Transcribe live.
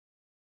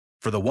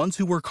For the ones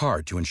who work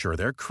hard to ensure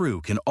their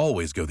crew can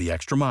always go the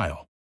extra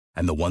mile,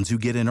 and the ones who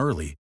get in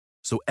early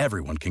so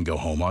everyone can go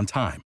home on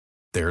time,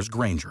 there's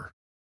Grainger,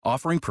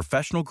 offering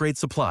professional-grade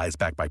supplies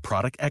backed by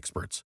product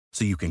experts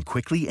so you can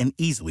quickly and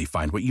easily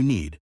find what you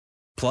need.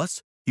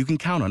 Plus, you can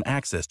count on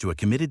access to a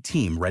committed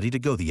team ready to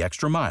go the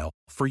extra mile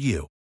for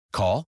you.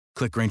 Call,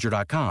 click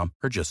Grainger.com,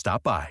 or just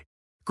stop by.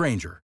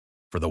 Grainger,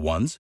 for the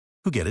ones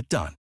who get it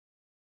done.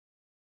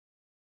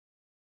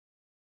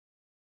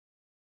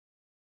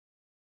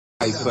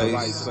 And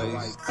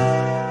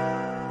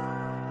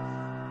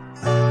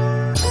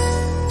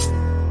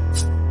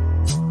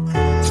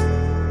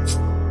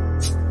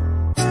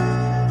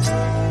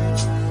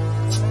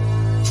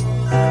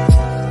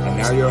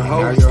now your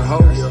host,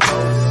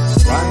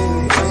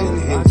 Ryan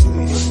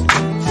Hensley.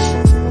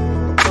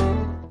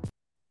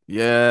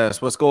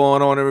 Yes, what's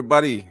going on,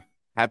 everybody?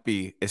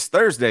 It's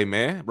Thursday,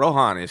 man.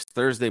 Rohan, it's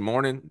Thursday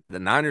morning. The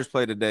Niners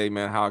play today,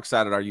 man. How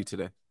excited are you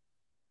today?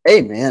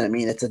 Hey, man, I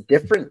mean, it's a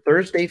different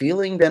Thursday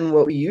feeling than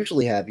what we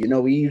usually have. You know,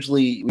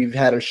 we've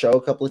had a show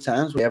a couple of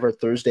times. We have our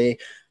Thursday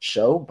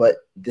show, but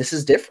this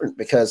is different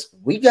because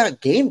we got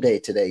game day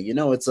today. You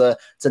know, it's a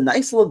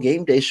nice little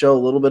game day show,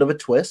 a little bit of a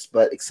twist,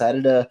 but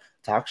excited to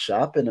talk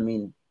shop. And I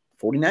mean,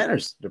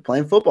 49ers, they're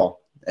playing football.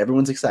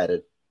 Everyone's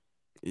excited.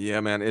 Yeah,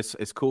 man,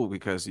 it's cool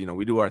because, you know,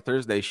 we do our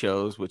Thursday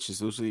shows, which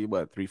is usually,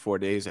 3-4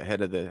 days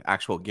ahead of the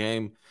actual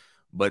game.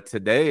 But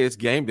today is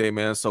game day,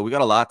 man. So we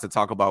got a lot to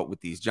talk about with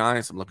these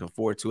Giants. I'm looking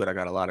forward to it. I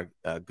got a lot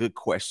of good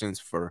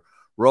questions for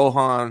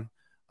Rohan.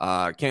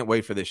 Can't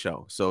wait for this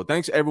show. So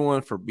thanks,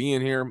 everyone, for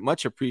being here.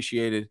 Much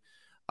appreciated.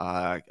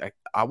 I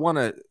want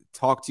to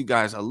talk to you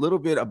guys a little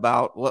bit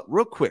about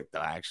real quick,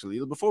 though, actually.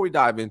 Before we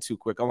dive in too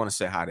quick, I want to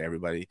say hi to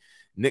everybody.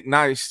 Nick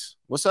Nice,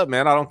 what's up,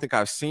 man? I don't think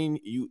I've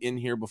seen you in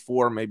here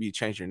before. Maybe you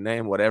changed your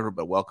name, whatever,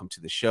 but welcome to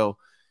the show.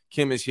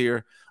 Kim is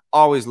here.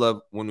 Always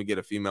love when we get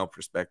a female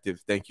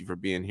perspective. Thank you for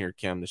being here,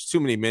 Kim. There's too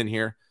many men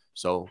here,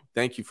 so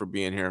thank you for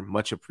being here.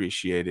 Much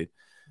appreciated.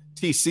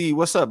 TC,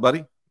 what's up,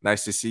 buddy?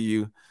 Nice to see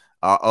you.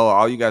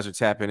 All you guys are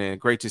tapping in.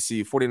 Great to see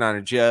you.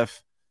 49er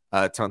Jeff,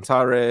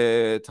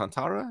 Tantara?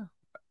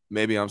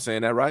 Maybe I'm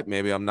saying that right.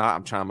 Maybe I'm not.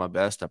 I'm trying my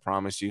best. I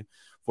promise you.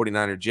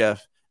 49er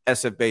Jeff,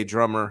 SF Bay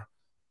drummer.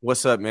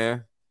 What's up,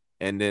 man?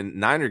 And then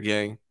Niner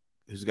Gang,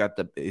 who's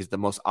is the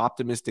most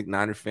optimistic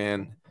Niner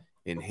fan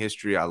in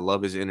history. I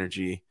love his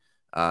energy.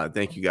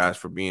 Thank you guys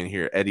for being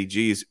here. Eddie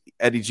G's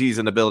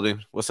in the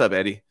building. What's up,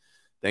 Eddie?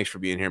 Thanks for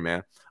being here,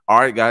 man. All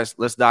right, guys,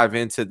 let's dive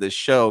into the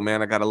show,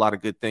 man. I got a lot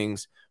of good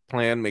things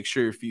planned. Make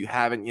sure if you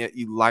haven't yet,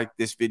 you like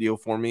this video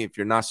for me. If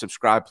you're not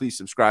subscribed, please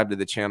subscribe to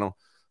the channel.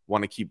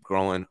 Want to keep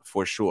growing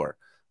for sure.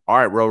 All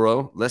right,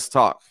 Roro, let's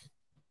talk.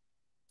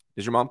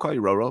 Does your mom call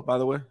you Roro, by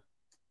the way?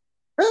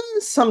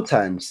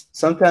 Sometimes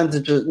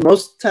it just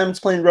most times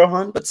plain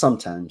Rohan, but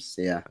sometimes,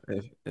 yeah.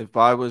 If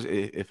I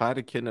had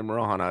a kid named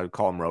Rohan, I would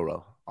call him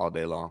Roro all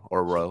day long,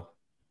 or Ro.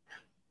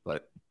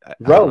 But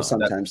Ro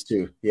sometimes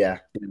too, yeah.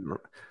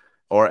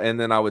 And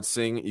then I would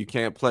sing "You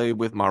Can't Play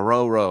with My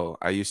Roro."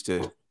 I used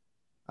to.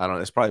 I don't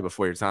know. It's probably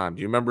before your time.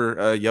 Do you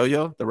remember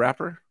Yo-Yo, the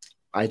rapper?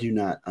 I do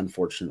not,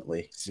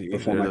 unfortunately. See,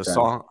 before there's my a time.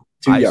 song,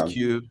 Too Ice young.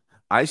 Cube,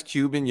 Ice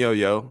Cube and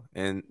Yo-Yo,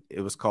 and it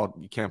was called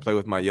 "You Can't Play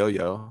with My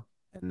Yo-Yo,"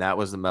 and that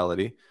was the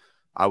melody.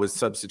 I would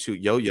substitute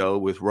Yo-Yo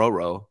with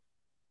Roro.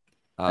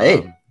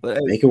 But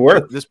make it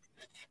work.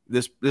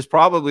 This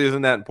probably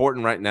isn't that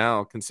important right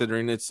now,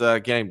 considering it's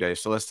game day.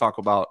 So let's talk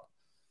about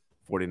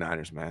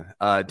 49ers, man.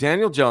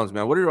 Daniel Jones,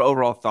 man. What are your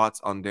overall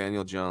thoughts on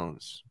Daniel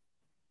Jones?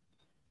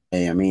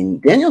 Hey, I mean,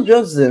 Daniel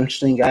Jones is an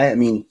interesting guy. I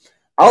mean,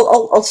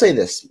 I'll say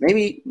this.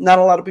 Maybe not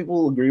a lot of people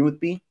will agree with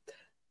me.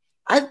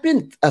 I've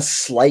been a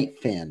slight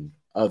fan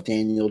of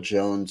Daniel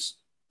Jones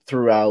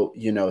throughout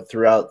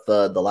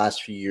the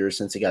last few years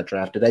since he got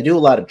drafted. I do a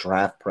lot of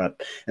draft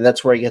prep, and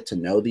that's where I get to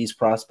know these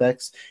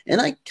prospects.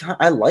 And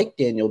I like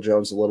Daniel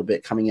Jones a little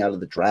bit coming out of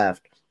the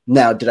draft.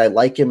 Now, did I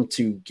like him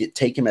to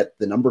take him at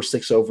the number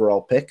 6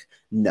 overall pick?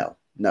 No.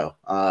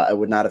 I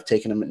would not have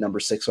taken him at number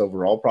 6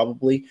 overall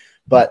probably.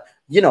 But,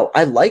 you know,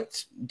 I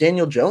liked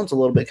Daniel Jones a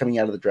little bit coming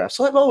out of the draft.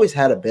 So I've always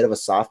had a bit of a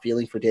soft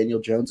feeling for Daniel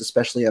Jones,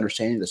 especially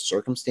understanding the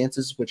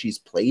circumstances which he's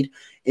played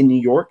in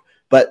New York.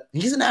 But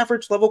he's an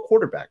average level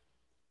quarterback.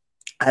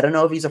 I don't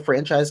know if he's a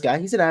franchise guy.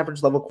 He's an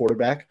average level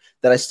quarterback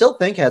that I still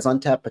think has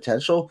untapped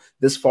potential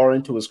this far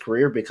into his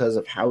career because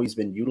of how he's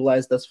been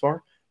utilized thus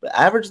far. But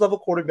average level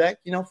quarterback,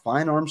 you know,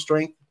 fine arm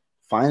strength,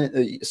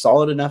 fine,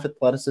 solid enough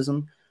athleticism.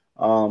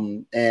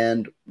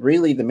 And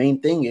really the main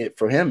thing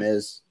for him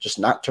is just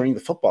not turning the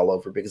football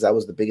over, because that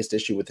was the biggest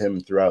issue with him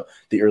throughout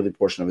the early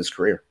portion of his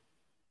career.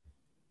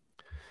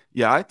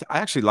 Yeah, I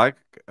actually like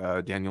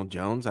Daniel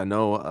Jones. I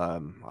know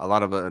a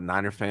lot of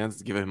Niner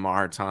fans give him a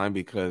hard time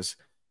because,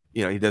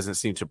 you know, he doesn't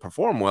seem to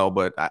perform well,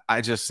 but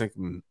I just think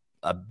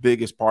a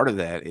biggest part of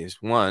that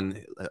is,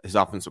 one, his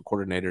offensive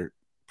coordinator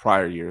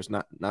prior years,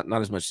 not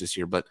as much this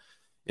year, but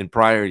in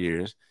prior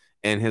years,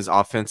 and his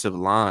offensive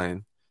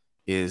line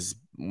is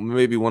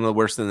maybe one of the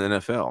worst in the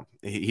NFL.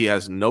 He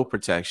has no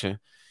protection.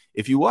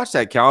 If you watch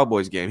that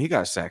Cowboys game, he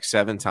got sacked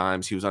 7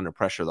 times. He was under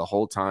pressure the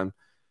whole time.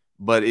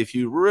 But if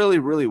you really,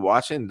 really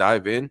watch it and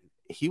dive in,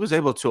 he was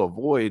able to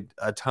avoid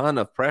a ton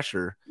of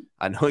pressure.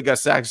 I know he got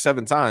sacked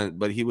 7 times,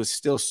 but he was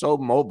still so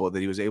mobile that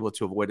he was able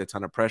to avoid a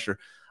ton of pressure.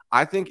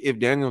 I think if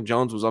Daniel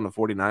Jones was on the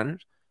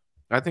 49ers,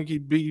 I think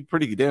he'd be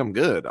pretty damn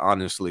good,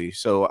 honestly.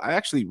 So I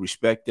actually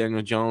respect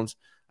Daniel Jones.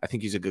 I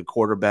think he's a good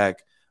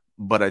quarterback,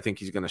 but I think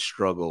he's going to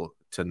struggle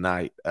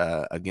tonight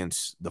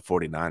against the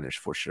 49ers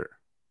for sure.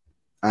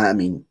 I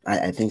mean,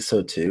 I think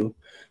so too.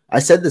 I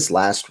said this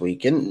last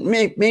week, and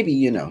maybe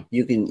you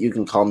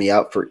can call me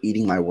out for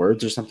eating my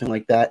words or something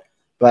like that.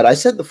 But I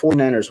said the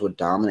 49ers would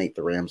dominate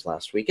the Rams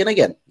last week. And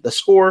again, the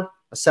score,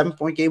 a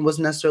 7-point game,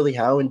 wasn't necessarily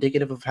how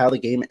indicative of how the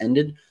game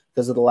ended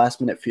because of the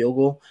last-minute field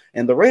goal.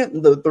 And the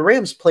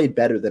Rams played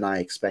better than I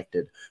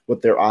expected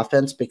with their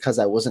offense because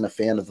I wasn't a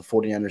fan of the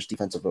 49ers'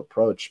 defensive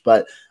approach.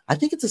 But I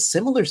think it's a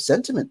similar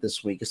sentiment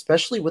this week,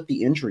 especially with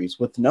the injuries,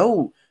 with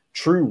no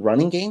true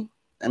running game.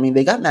 I mean,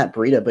 they got Matt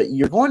Breida, but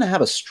you're going to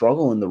have a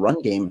struggle in the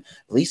run game,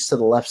 at least to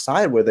the left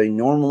side where they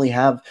normally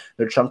have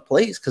their chunk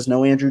plays because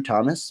no Andrew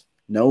Thomas,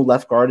 no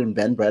left guard and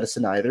Ben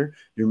Bredesen either.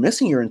 You're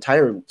missing your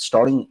entire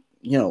starting,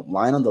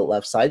 line on the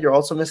left side. You're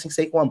also missing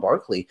Saquon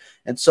Barkley.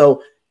 And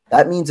so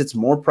that means it's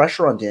more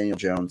pressure on Daniel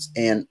Jones.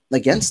 And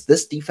against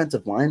this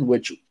defensive line,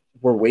 which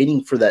we're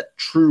waiting for that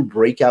true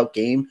breakout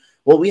game.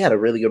 Well, we had a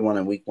really good one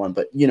in week 1,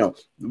 but,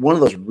 one of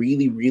those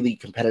really, really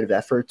competitive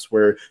efforts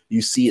where you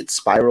see it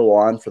spiral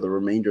on for the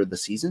remainder of the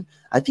season.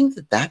 I think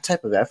that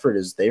type of effort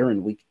is there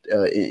in week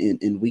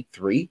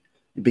 3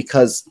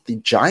 because the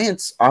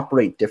Giants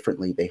operate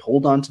differently. They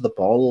hold on to the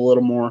ball a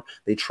little more.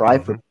 They try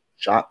for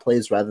shot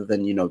plays rather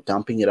than,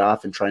 dumping it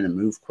off and trying to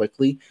move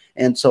quickly.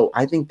 And so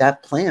I think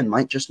that plan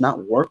might just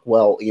not work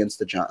well against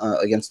the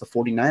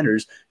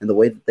 49ers and the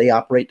way that they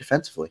operate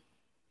defensively.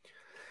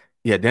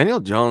 Yeah, Daniel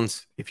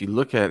Jones, if you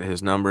look at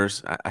his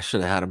numbers, I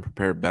should have had him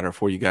prepared better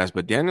for you guys,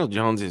 but Daniel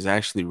Jones is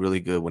actually really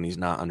good when he's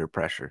not under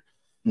pressure.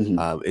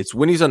 It's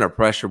when he's under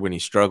pressure, when he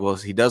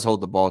struggles. He does hold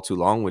the ball too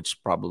long,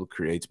 which probably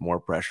creates more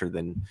pressure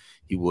than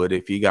he would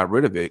if he got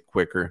rid of it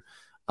quicker.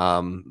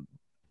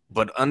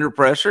 But under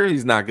pressure,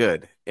 he's not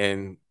good.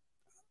 And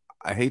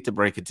I hate to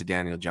break it to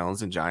Daniel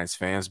Jones and Giants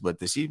fans, but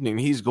this evening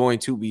he's going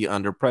to be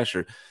under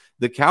pressure.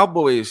 The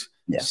Cowboys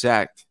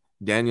sacked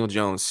Daniel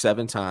Jones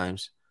 7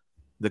 times.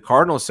 The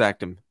Cardinals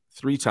sacked him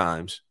 3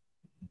 times.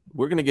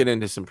 We're going to get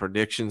into some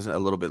predictions a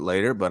little bit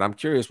later, but I'm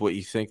curious what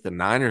you think the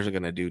Niners are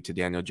going to do to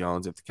Daniel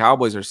Jones. If the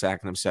Cowboys are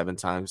sacking him 7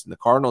 times and the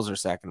Cardinals are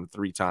sacking him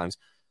 3 times,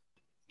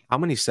 how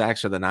many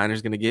sacks are the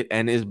Niners going to get?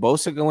 And is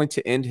Bosa going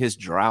to end his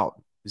drought?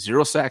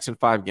 0 sacks in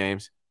 5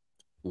 games,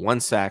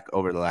 1 sack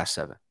over the last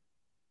 7.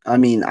 I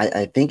mean,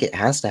 I think it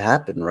has to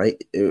happen, right?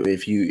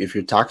 If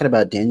you're talking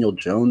about Daniel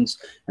Jones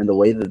and the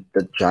way that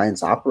the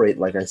Giants operate,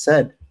 like I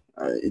said,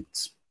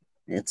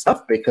 it's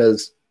tough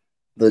because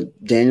the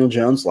Daniel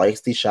Jones likes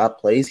these shot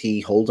plays.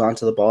 He holds on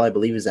to the ball. I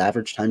believe his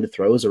average time to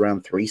throw is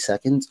around 3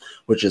 seconds,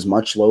 which is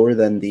much lower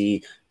than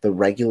the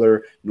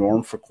regular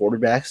norm for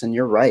quarterbacks. And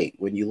you're right.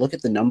 When you look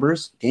at the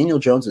numbers, Daniel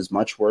Jones is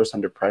much worse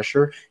under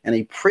pressure and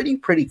a pretty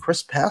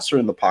crisp passer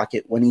in the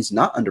pocket when he's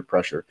not under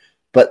pressure.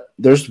 But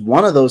there's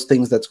one of those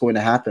things that's going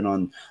to happen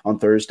on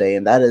Thursday,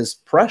 and that is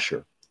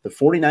pressure. The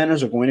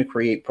 49ers are going to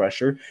create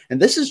pressure, and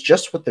this is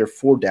just with their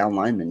 4 down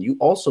linemen. You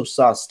also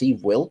saw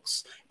Steve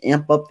Wilkes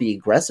amp up the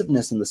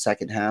aggressiveness in the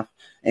second half,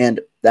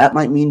 and that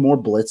might mean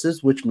more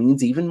blitzes, which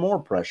means even more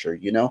pressure,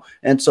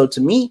 And so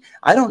to me,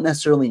 I don't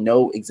necessarily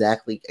know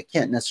exactly. I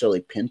can't necessarily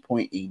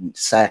pinpoint a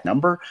sack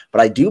number, but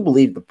I do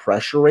believe the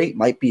pressure rate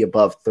might be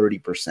above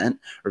 30%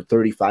 or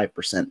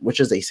 35%, which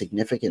is a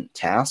significant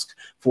task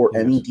for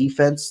any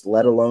defense,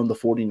 let alone the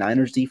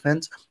 49ers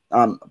defense.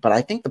 But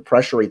I think the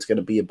pressure rate is going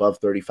to be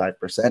above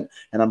 35%,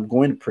 and I'm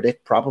going to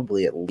predict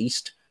probably at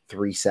least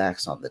 3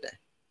 sacks on the day.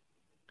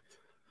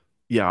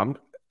 Yeah,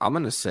 I'm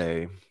going to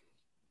say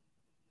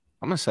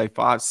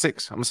 5,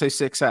 6. I'm going to say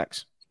 6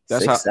 sacks.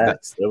 That's 6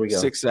 sacks. There we go.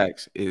 6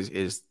 sacks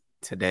is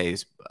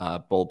today's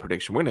bold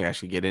prediction. We're going to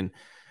actually get into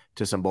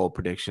some bold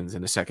predictions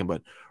in a second,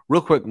 but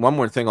real quick, one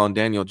more thing on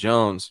Daniel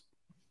Jones,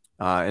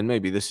 and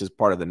maybe this is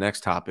part of the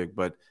next topic,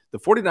 but the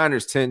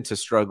 49ers tend to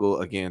struggle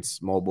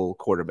against mobile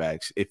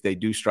quarterbacks. If they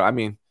do struggle, I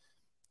mean,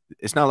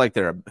 it's not like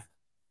they're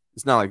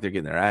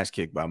getting their ass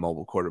kicked by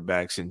mobile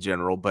quarterbacks in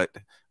general, but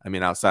I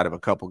mean, outside of a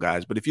couple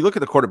guys. But if you look at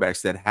the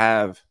quarterbacks that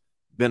have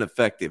been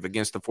effective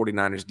against the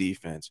 49ers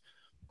defense,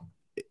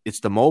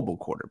 it's the mobile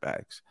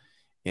quarterbacks.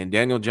 And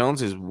Daniel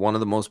Jones is one of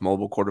the most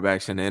mobile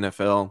quarterbacks in the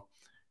NFL.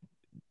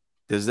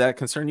 Does that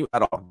concern you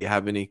at all? Do you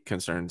have any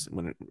concerns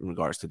in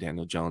regards to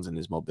Daniel Jones and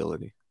his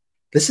mobility?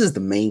 This is the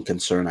main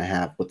concern I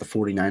have with the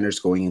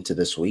 49ers going into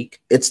this week.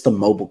 It's the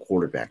mobile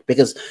quarterback.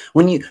 Because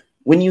when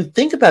you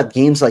think about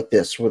games like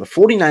this, where the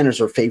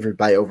 49ers are favored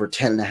by over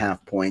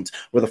 10.5 points,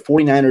 where the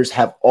 49ers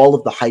have all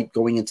of the hype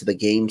going into the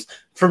games,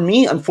 for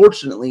me,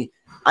 unfortunately,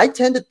 I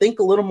tend to think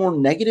a little more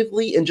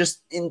negatively and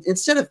just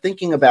instead of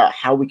thinking about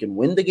how we can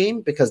win the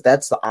game, because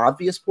that's the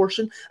obvious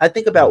portion, I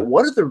think about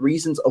what are the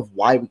reasons of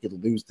why we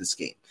could lose this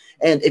game.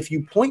 And if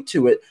you point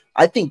to it,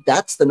 I think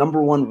that's the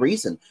number one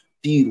reason.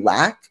 The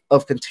lack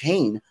of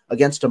contain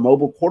against a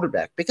mobile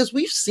quarterback, because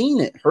we've seen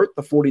it hurt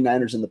the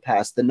 49ers in the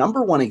past. The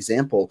number one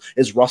example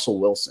is Russell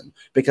Wilson,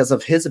 because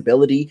of his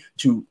ability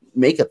to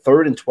make a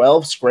 3rd and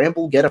 12,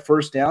 scramble, get a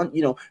first down.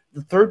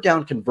 The third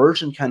down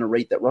conversion kind of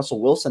rate that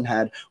Russell Wilson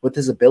had with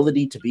his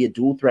ability to be a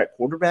dual threat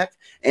quarterback.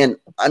 And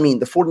I mean,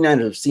 the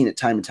 49ers have seen it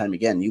time and time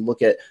again. You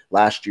look at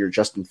last year,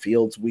 Justin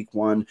Fields, week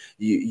 1,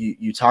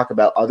 you talk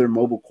about other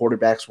mobile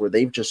quarterbacks where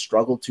they've just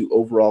struggled to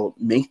overall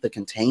make the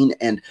contain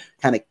and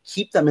kind of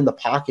keep them in the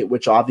pocket,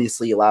 which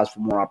obviously allows for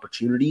more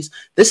opportunities.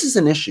 This is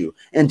an issue.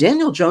 And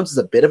Daniel Jones is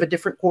a bit of a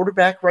different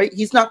quarterback, right?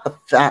 He's not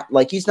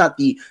he's not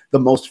the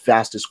most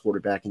fastest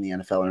quarterback in the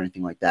NFL or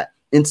anything like that.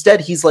 Instead,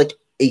 he's like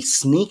a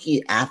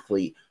sneaky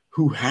athlete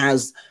who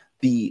has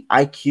the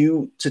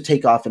IQ to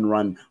take off and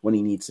run when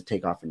he needs to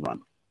take off and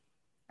run.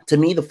 To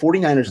me, the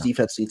 49ers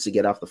defense needs to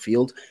get off the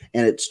field,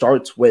 and it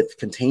starts with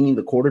containing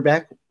the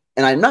quarterback.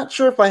 And I'm not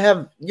sure if I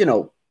have,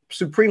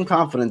 supreme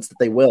confidence that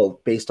they will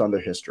based on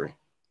their history.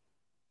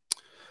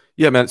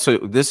 Yeah, man. So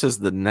this is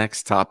the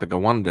next topic I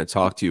wanted to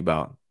talk to you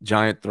about.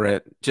 Giant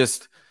threat,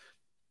 just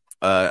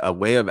a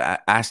way of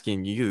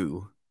asking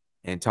you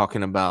and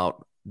talking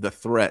about the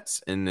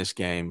threats in this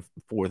game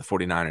for the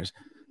 49ers.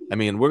 I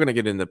mean, we're going to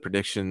get into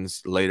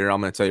predictions later. I'm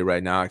going to tell you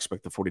right now, I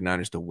expect the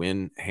 49ers to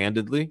win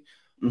handedly.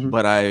 Mm-hmm.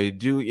 But I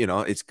do,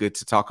 it's good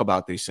to talk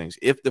about these things.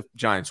 If the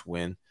Giants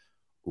win,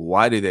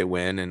 why do they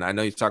win? And I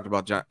know you talked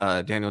about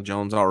Daniel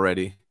Jones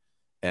already.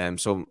 And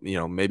so,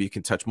 maybe you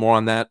can touch more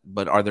on that.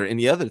 But are there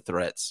any other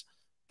threats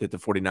that the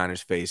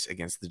 49ers face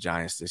against the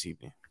Giants this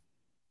evening?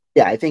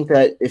 Yeah, I think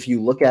that if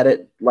you look at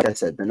it, like I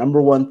said, the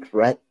number one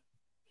threat,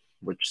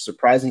 which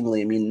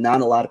surprisingly, I mean,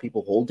 not a lot of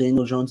people hold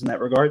Daniel Jones in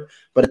that regard,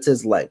 but it's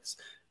his legs.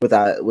 With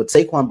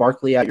Saquon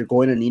Barkley out, you're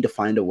going to need to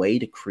find a way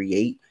to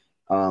create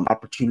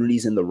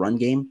opportunities in the run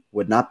game.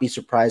 Would not be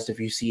surprised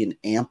if you see an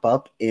amp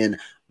up in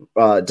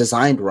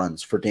designed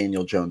runs for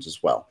Daniel Jones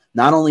as well.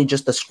 Not only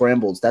just the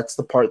scrambles, that's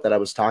the part that I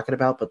was talking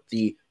about, but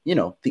the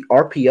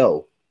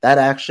RPO, that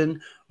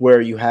action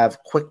where you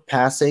have quick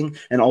passing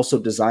and also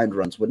designed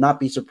runs. Would not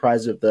be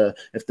surprised if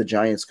the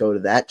Giants go to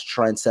that to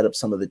try and set up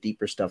some of the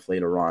deeper stuff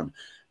later on.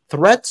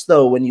 Threats,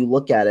 though, when you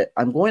look at it,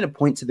 I'm going to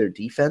point to their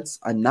defense.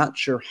 I'm not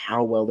sure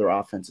how well their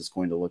offense is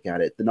going to look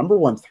at it. The number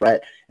one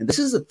threat, and this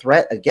is a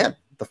threat, again,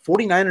 the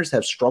 49ers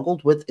have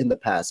struggled with in the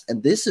past,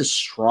 and this is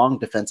strong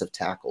defensive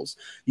tackles.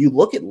 You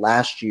look at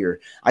last year,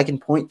 I can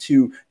point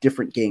to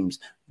different games.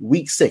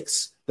 Week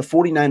 6, the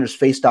 49ers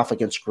faced off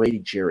against Grady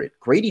Jarrett.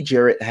 Grady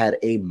Jarrett had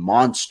a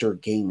monster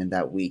game in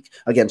that week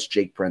against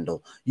Jake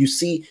Brendel. You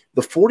see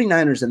the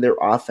 49ers and their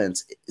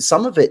offense,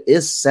 some of it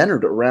is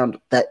centered around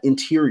that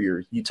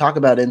interior. You talk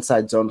about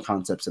inside zone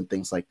concepts and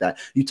things like that.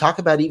 You talk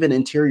about even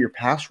interior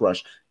pass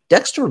rush.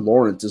 Dexter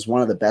Lawrence is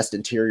one of the best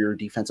interior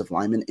defensive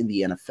linemen in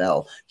the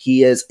NFL.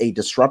 He is a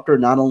disruptor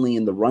not only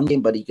in the run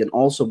game, but he can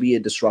also be a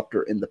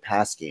disruptor in the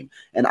pass game.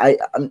 And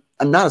I'm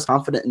not as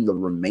confident in the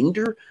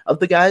remainder of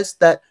the guys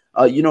that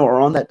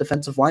are on that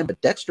defensive line, but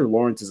Dexter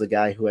Lawrence is a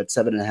guy who had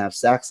 7.5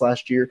 sacks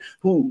last year,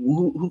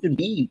 who can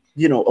be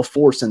a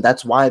force, and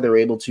that's why they're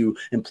able to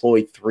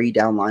employ 3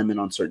 down linemen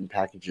on certain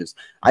packages.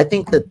 I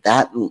think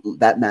that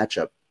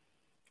matchup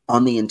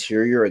on the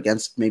interior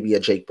against maybe a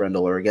Jake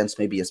Brendel or against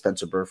maybe a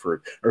Spencer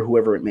Burford or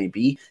whoever it may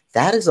be,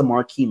 that is a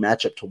marquee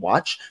matchup to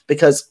watch,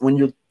 because when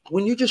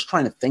you're just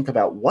trying to think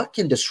about what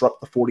can disrupt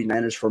the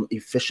 49ers from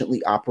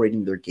efficiently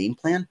operating their game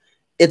plan,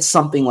 it's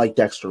something like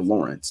Dexter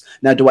Lawrence.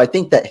 Now, do I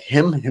think that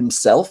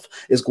himself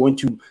is going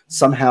to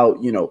somehow,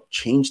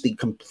 change the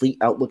complete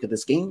outlook of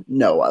this game?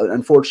 No,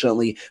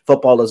 unfortunately,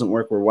 football doesn't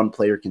work where one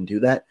player can do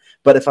that.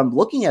 But if I'm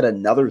looking at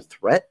another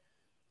threat,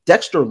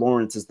 Dexter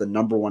Lawrence is the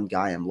number one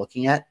guy I'm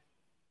looking at.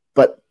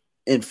 But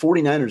in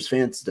 49ers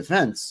fans'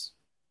 defense,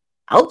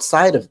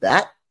 outside of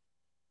that,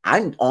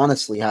 I'm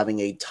honestly having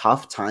a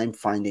tough time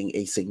finding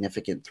a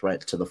significant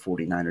threat to the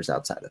 49ers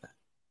outside of that.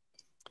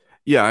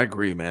 Yeah, I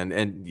agree, man.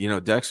 And,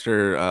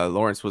 Dexter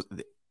Lawrence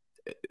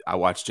I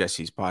watched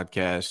Jesse's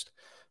podcast,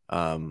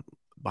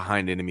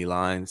 Behind Enemy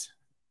Lines.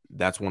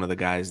 That's one of the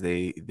guys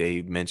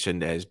they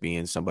mentioned as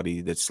being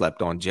somebody that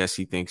slept on.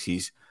 Jesse thinks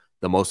he's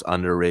the most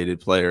underrated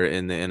player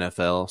in the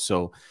NFL.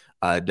 So,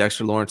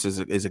 Dexter Lawrence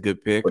is a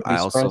good pick.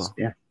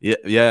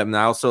 And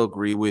I also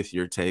agree with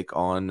your take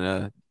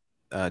on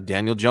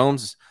Daniel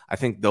Jones. I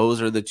think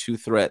those are the two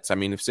threats. I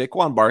mean, if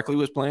Saquon Barkley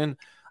was playing,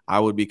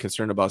 I would be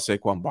concerned about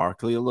Saquon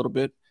Barkley a little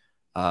bit.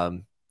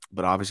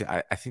 But obviously,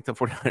 I think the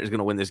 49ers are going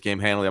to win this game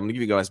handily. I'm going to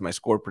give you guys my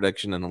score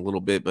prediction in a little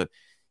bit. But,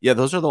 yeah,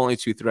 those are the only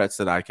two threats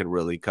that I could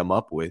really come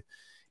up with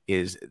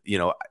is,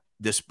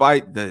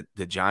 despite the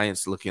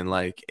Giants looking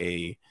like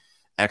a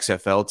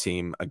XFL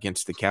team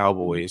against the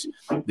Cowboys,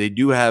 they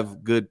do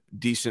have good,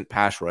 decent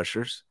pass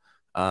rushers.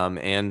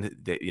 And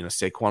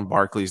Saquon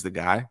Barkley is the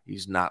guy.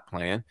 He's not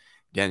playing.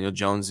 Daniel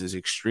Jones is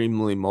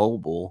extremely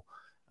mobile.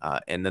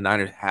 And the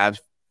Niners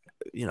have,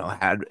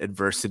 had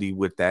adversity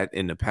with that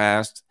in the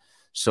past.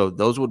 So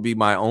those would be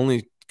my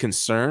only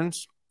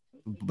concerns.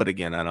 But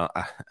again,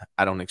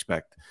 I don't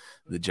expect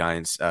the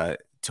Giants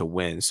to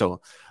win.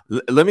 So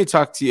let me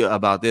talk to you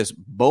about this.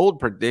 Bold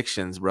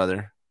predictions,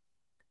 brother.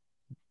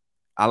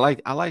 I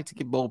like to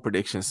get bold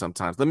predictions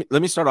sometimes.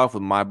 Let me start off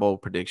with my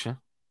bold prediction,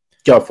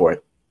 Go for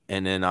it.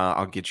 and then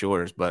I'll get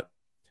yours. But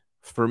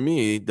for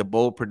me, the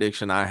bold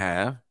prediction I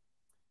have.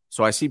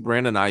 So I see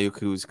Brandon Ayuk,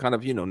 who's kind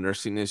of,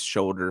 nursing his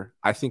shoulder.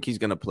 I think he's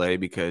going to play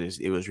because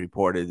it was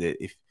reported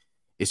that if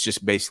it's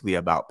just basically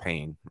about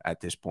pain at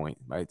this point,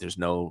 right? There's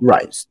no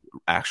Right.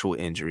 actual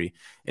injury.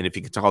 And if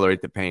he can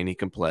tolerate the pain, he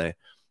can play.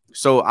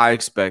 So I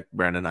expect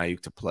Brandon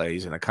Ayuk to play.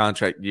 He's in a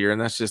contract year,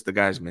 and that's just the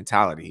guy's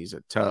mentality. He's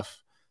a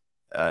tough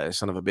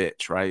son of a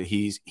bitch, right?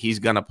 He's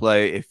going to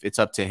play if it's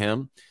up to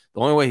him.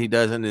 The only way he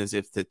doesn't is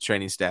if the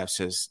training staff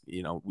says,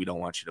 we don't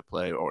want you to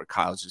play, or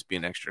Kyle's just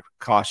being extra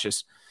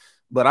cautious.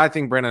 But I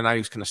think Brandon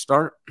Ayuk's going to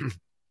start.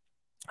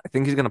 I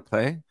think he's going to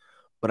play,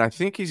 but I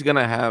think he's going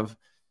to have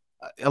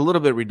a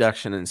little bit of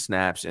reduction in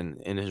snaps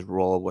in his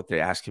role of what they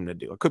ask him to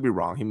do. I could be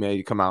wrong. He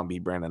may come out and be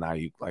Brandon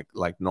Ayuk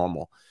like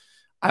normal.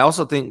 I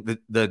also think that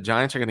the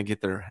Giants are going to get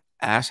their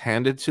ass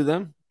handed to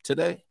them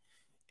today.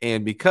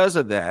 And because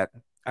of that,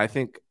 I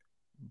think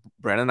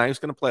Brandon Ayuk's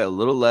going to play a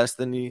little less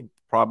than he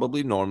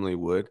probably normally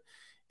would.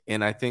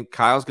 And I think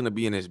Kyle's going to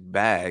be in his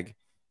bag.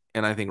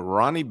 And I think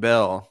Ronnie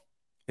Bell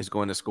is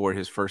going to score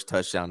his first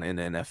touchdown in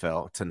the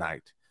NFL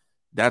tonight.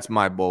 That's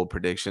my bold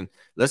prediction.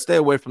 Let's stay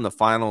away from the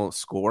final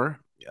score,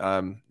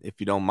 if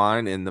you don't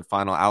mind, in the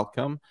final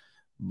outcome.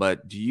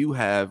 But what do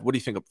you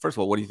think of, first of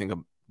all, what do you think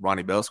of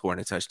Ronnie Bell scoring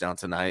a touchdown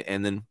tonight?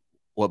 And then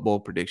what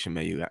bold prediction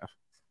may you have?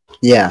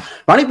 Yeah,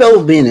 Ronnie Bell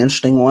will be an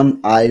interesting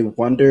one. I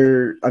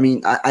wonder,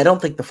 I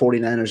don't think the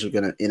 49ers are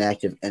going to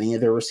inactive any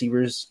of their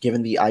receivers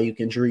given the Ayuk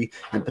injury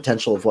and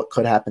potential of what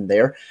could happen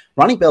there.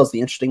 Ronnie Bell is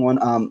the interesting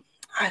one.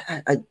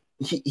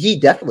 He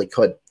definitely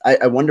could.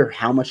 I wonder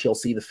how much he'll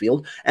see the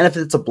field. And if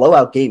it's a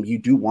blowout game, you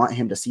do want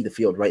him to see the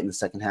field right in the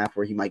second half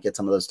where he might get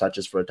some of those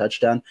touches for a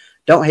touchdown.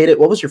 Don't hate it.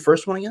 What was your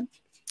first one again?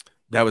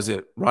 That was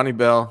it. Ronnie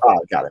Bell. Oh,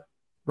 got it.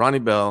 Ronnie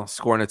Bell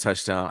scoring a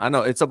touchdown. I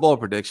know it's a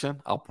bold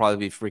prediction. I'll probably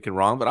be freaking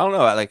wrong, but I don't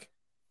know. I've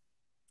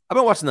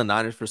been watching the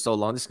Niners for so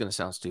long. This is going to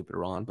sound stupid,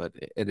 Ron, but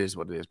it is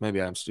what it is.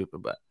 Maybe I'm stupid,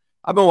 but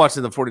I've been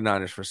watching the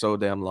 49ers for so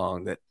damn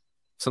long that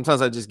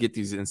sometimes I just get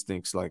these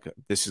instincts like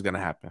this is going to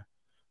happen.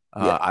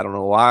 Yeah. I don't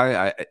know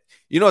why.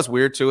 What's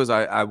weird too is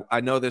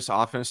I know this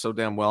offense so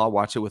damn well. I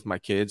watch it with my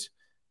kids,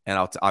 and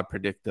I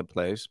predict the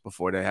plays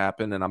before they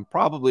happen, and I'm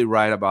probably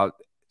right about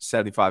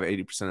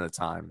 75-80% of the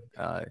time.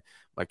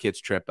 My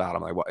kids trip out.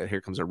 I'm like, well,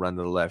 here comes a run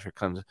to the left. Here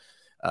comes,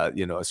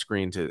 a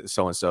screen to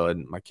so and so,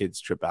 and my kids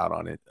trip out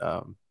on it.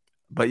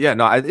 But yeah,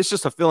 no, it's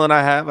just a feeling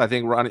I have. I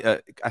think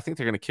I think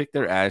they're going to kick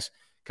their ass.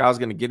 Kyle's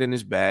going to get in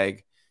his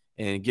bag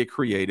and get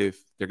creative.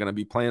 They're going to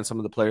be playing some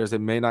of the players that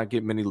may not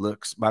get many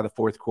looks by the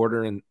fourth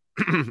quarter, and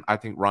I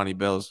think Ronnie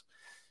Bell's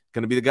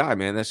going to be the guy,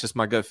 man. That's just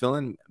my gut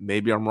feeling.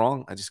 Maybe I'm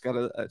wrong. I just got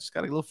a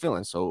little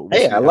feeling. So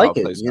hey, I like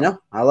it.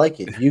 I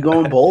like it. You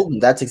going bold,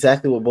 and that's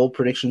exactly what bold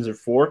predictions are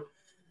for.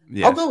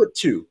 Yes. I'll go with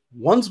two.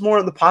 One's more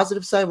on the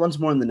positive side. One's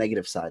more on the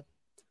negative side.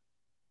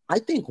 I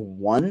think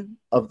one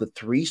of the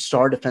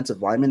 3-star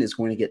defensive linemen is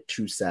going to get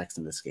 2 sacks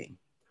in this game.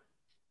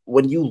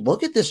 When you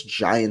look at this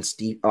Giants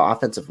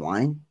offensive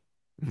line,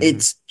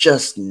 it's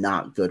just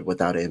not good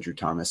without Andrew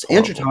Thomas.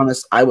 Horrible. Andrew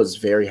Thomas, I was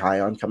very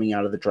high on coming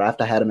out of the draft.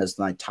 I had him as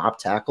my top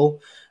tackle,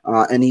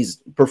 and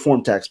he's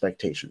performed to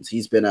expectations.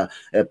 He's been a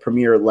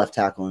premier left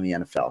tackle in the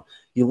NFL.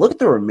 You look at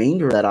the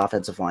remainder of that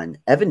offensive line.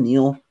 Evan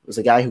Neal was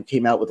a guy who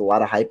came out with a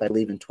lot of hype, I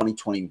believe, in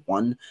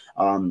 2021,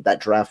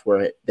 that draft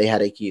where they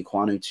had Ike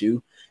Ekwonu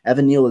too.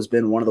 Evan Neal has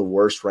been one of the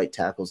worst right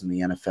tackles in the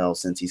NFL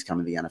since he's come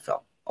to the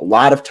NFL. A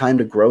lot of time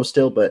to grow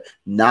still, but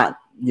not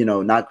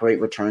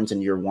great returns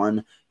in year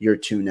 1, year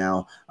 2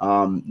 now.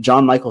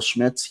 John Michael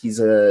Schmitz, he's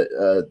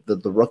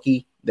the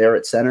rookie there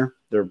at center.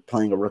 They're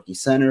playing a rookie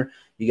center.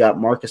 You got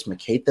Marcus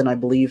McCathan, I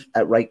believe,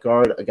 at right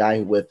guard, a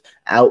guy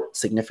without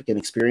significant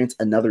experience,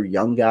 another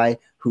young guy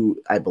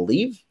who I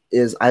believe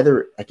is I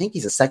think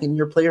he's a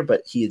second-year player,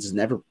 but he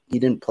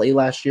didn't play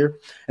last year.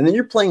 And then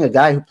you're playing a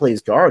guy who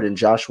plays guard in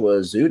Joshua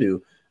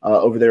Zudu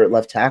over there at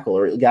left tackle,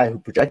 or a guy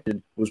who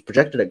was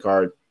projected at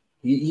guard.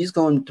 He's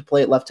going to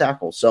play at left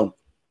tackle. So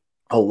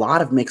a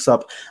lot of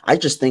mix-up. I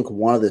just think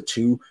one of the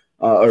 2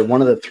 or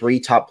one of the 3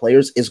 top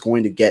players is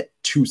going to get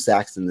 2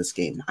 sacks in this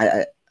game.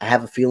 I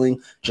have a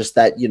feeling just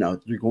that,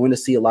 you're going to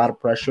see a lot of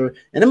pressure,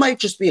 and it might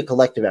just be a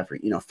collective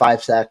effort,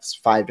 5 sacks,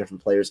 5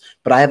 different players,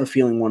 but I have a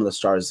feeling one of the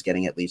stars is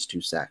getting at least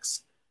 2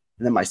 sacks.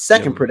 And then my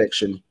second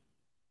prediction,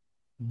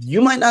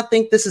 you might not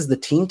think this is the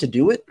team to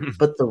do it,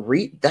 but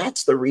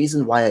that's the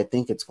reason why I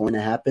think it's going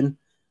to happen.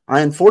 I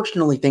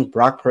unfortunately think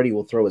Brock Purdy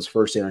will throw his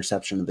first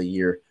interception of the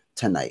year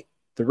tonight.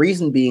 The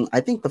reason being, I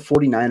think the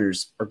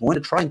 49ers are going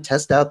to try and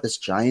test out this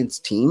Giants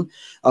team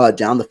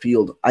down the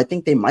field. I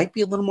think they might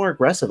be a little more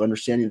aggressive,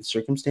 understanding the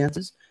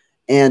circumstances.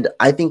 And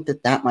I think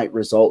that might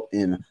result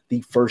in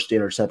the first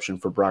interception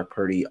for Brock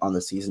Purdy on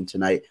the season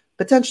tonight,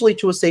 potentially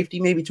to a safety,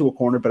 maybe to a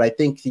corner. But I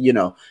think,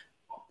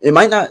 it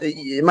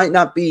might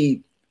not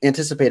be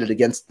anticipated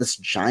against this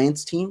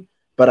Giants team,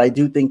 but I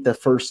do think the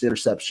first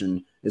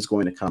interception is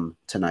going to come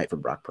tonight for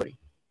Brock Purdy.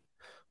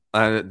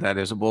 That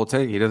is a bold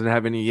take. He doesn't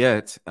have any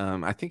yet.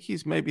 I think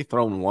he's maybe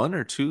thrown one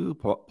or two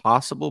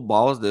possible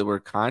balls that were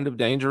kind of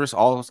dangerous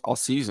all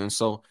season.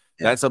 So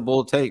Yeah. that's a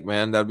bold take,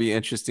 man. That'd be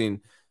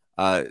interesting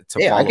to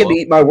Yeah, I follow could up.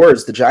 eat my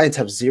words. The Giants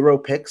have 0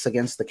 picks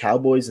against the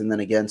Cowboys and then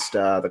against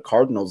the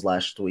Cardinals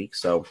last week.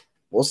 So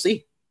we'll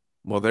see.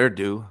 Well, they're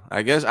due.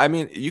 I guess, I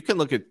mean, you can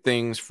look at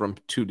things from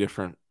two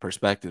different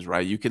perspectives,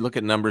 right? You can look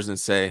at numbers and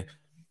say,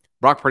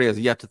 Brock Purdy has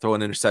yet to throw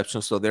an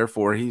interception, so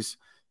therefore he's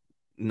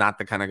not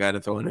the kind of guy to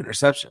throw an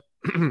interception.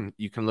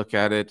 You can look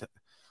at it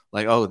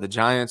like, oh, the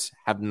Giants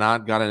have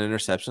not got an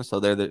interception, so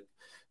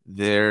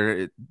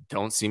they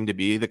don't seem to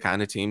be the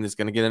kind of team that's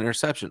going to get an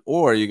interception.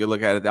 Or you could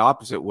look at it the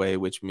opposite way,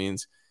 which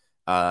means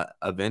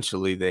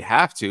eventually they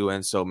have to,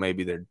 and so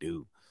maybe they're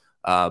due.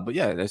 But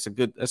yeah, that's a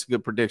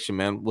good prediction,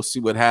 man. We'll see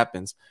what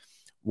happens.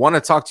 Want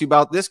to talk to you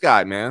about this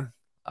guy, man.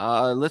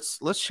 Let's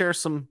share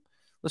some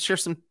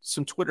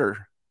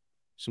Twitter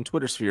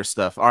sphere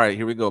stuff. All right,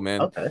 here we go,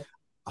 man. Okay.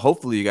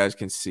 Hopefully you guys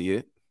can see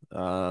it.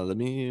 Let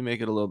me make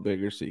it a little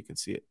bigger so you can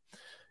see it.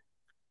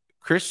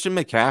 Christian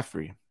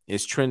McCaffrey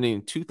is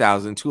trending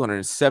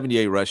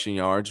 2,278 rushing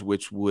yards,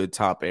 which would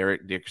top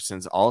Eric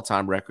Dickerson's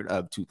all-time record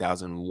of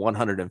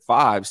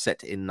 2,105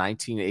 set in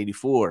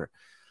 1984.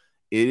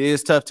 It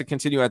is tough to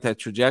continue at that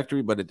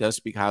trajectory, but it does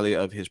speak highly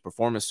of his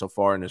performance so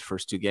far in his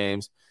first two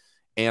games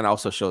and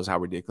also shows how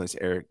ridiculous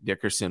Eric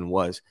Dickerson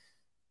was.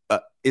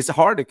 It's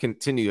hard to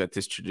continue at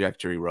this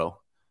trajectory, Ro,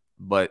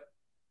 but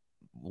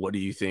what do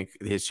you think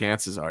his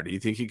chances are? Do you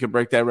think he could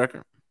break that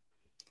record?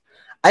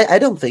 I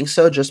don't think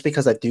so, just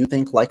because I do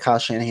think, like Kyle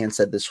Shanahan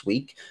said this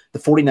week, the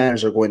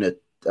 49ers are going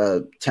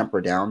to temper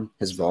down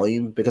his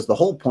volume, because the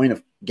whole point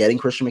of getting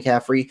Christian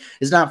McCaffrey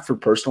is not for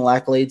personal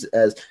accolades,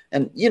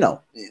 and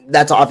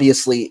that's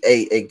obviously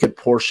a good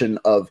portion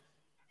of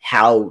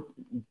how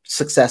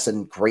success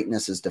and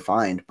greatness is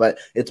defined, but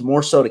it's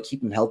more so to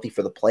keep him healthy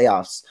for the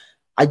playoffs.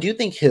 I do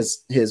think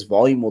his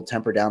volume will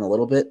temper down a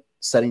little bit,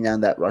 setting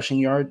down that rushing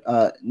yard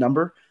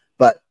number,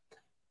 but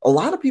a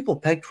lot of people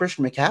pegged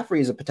Christian McCaffrey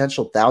as a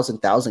potential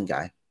 1,000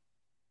 guy,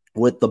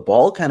 with the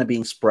ball kind of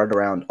being spread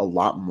around a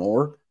lot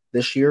more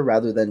this year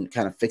rather than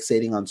kind of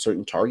fixating on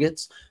certain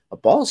targets. A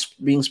ball's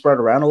being spread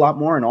around a lot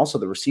more, and also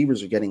the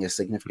receivers are getting a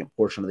significant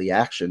portion of the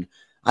action.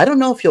 I don't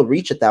know if he'll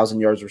reach 1,000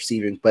 yards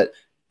receiving, but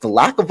the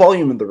lack of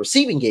volume in the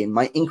receiving game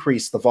might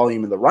increase the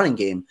volume in the running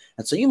game,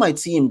 and so you might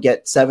see him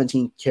get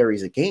 17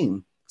 carries a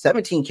game.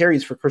 17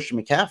 carries for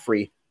Christian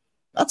McCaffrey,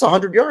 that's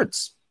 100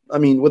 yards. I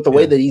mean, with the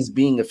way that he's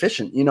being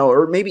efficient,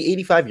 or maybe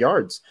 85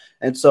 yards.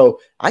 And so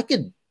I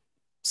could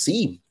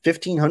see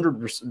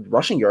 1,500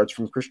 rushing yards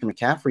from Christian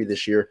McCaffrey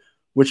this year,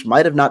 which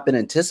might have not been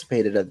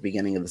anticipated at the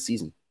beginning of the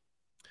season.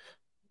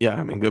 Yeah,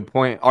 I mean, good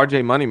point.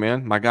 RJ Money,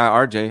 man, my guy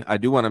RJ. I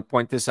do want to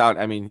point this out.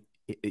 I mean,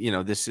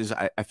 this is,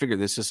 I figure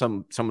this is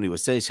somebody would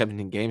say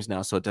 17 games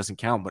now, so it doesn't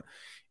count. But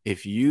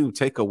if you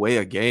take away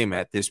a game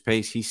at this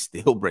pace, he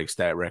still breaks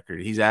that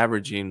record. He's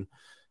averaging,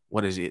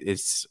 what is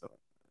it?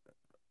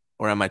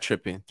 Or am I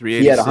tripping?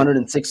 386. He had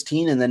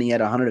 116, and then he had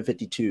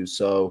 152.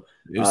 So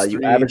you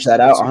average that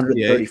out,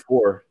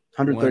 134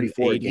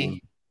 a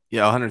game.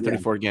 Yeah,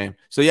 134 a game.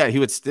 So, yeah, he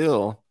would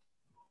still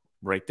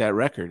break that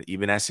record,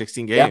 even at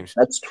 16 games.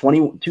 Yeah, that's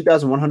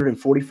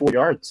 2,144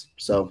 yards.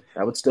 So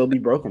that would still be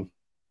broken.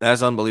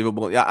 That's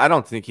unbelievable. Yeah, I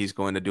don't think he's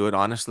going to do it,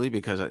 honestly,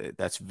 because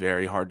that's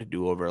very hard to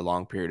do over a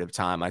long period of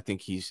time. I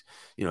think he's,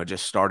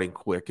 just starting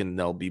quick, and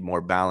they'll be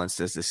more balanced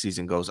as the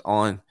season goes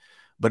on.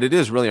 But it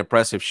is really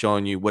impressive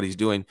showing you what he's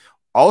doing.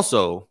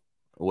 Also,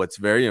 what's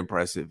very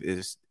impressive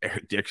is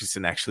Eric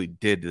Dickerson actually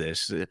did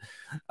this.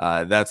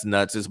 That's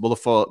nuts. It's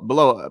before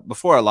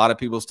a lot of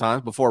people's time,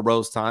 before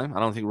Ro's time. I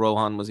don't think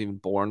Rohan was even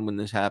born when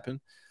this happened.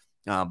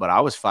 But I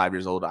was 5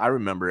 years old. I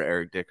remember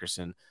Eric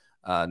Dickerson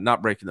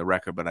not breaking the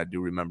record, but I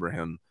do remember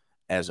him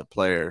as a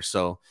player.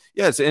 So,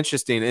 yeah, it's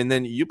interesting. And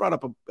then you brought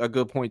up a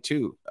good point,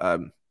 too.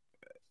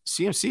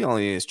 CMC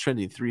only is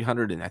trending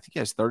 300, and I think he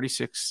has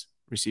 36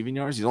 receiving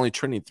yards. He's only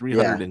trending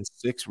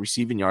 306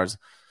 receiving yards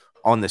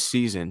on the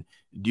season.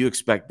 Do you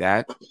expect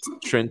that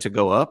trend to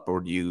go up, or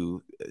do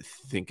you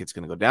think it's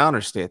going to go down or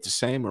stay at the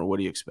same, or what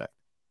do you expect?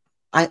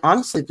 I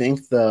honestly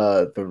think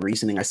the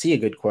reasoning, I see a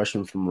good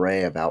question from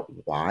Ray about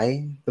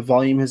why the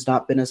volume has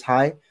not been as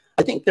high.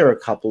 I think there are a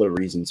couple of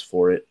reasons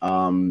for it.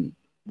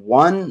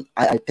 One,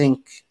 I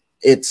think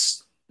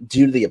it's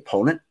due to the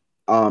opponent.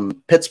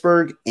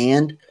 Pittsburgh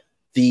and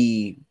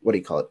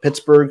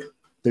Pittsburgh,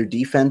 their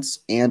defense,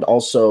 and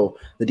also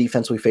the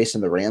defense we faced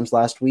in the Rams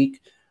last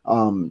week.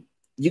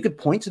 You could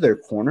point to their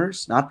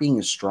corners not being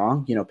as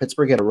strong.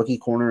 Pittsburgh had a rookie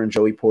corner in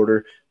Joey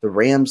Porter. The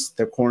Rams,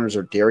 their corners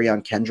are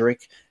Darion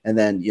Kendrick. And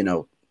then,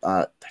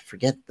 I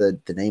forget the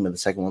name of the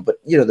second one, but,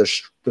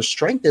 the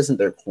strength isn't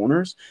their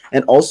corners.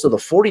 And also the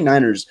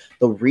 49ers,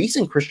 the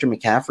reason Christian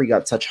McCaffrey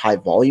got such high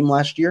volume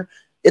last year,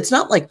 it's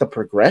not like the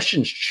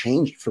progressions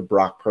changed for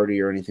Brock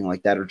Purdy or anything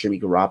like that, or Jimmy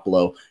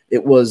Garoppolo.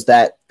 It was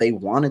that they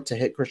wanted to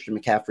hit Christian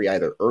McCaffrey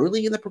either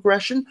early in the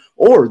progression,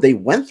 or they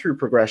went through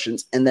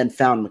progressions and then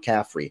found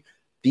McCaffrey.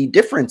 The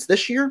difference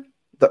this year,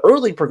 the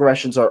early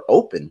progressions are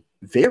open,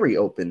 very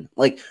open.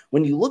 Like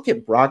when you look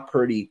at Brock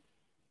Purdy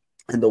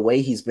and the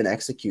way he's been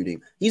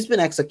executing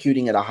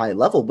at a high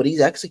level, but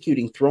he's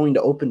executing throwing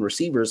to open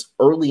receivers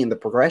early in the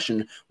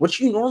progression, which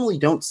you normally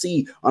don't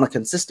see on a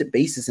consistent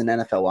basis in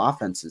NFL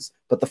offenses.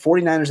 But the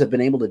 49ers have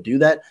been able to do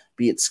that,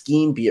 be it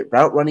scheme, be it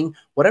route running,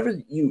 whatever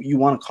you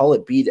want to call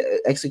it, be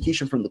it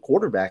execution from the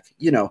quarterback,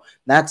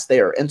 that's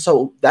there. And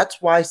so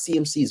that's why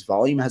CMC's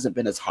volume hasn't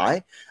been as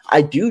high.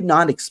 I do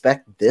not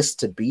expect this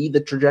to be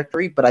the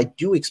trajectory, but I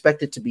do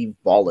expect it to be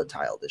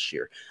volatile this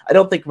year. I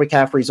don't think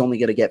McCaffrey's only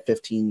going to get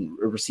 15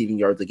 receiving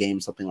yards a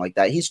game, something like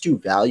that. He's too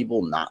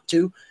valuable not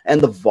to.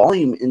 And the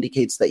volume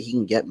indicates that he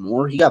can get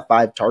more. He got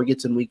 5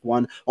 targets in week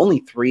 1, only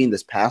 3 in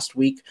this past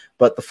week.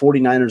 But the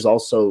 49ers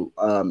also,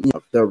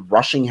 they're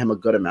rushing him a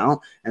good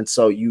amount. And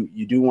so you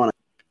do want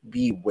to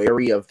be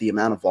wary of the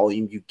amount of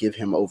volume you give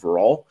him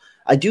overall.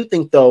 I do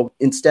think, though,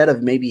 instead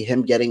of maybe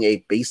him getting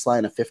a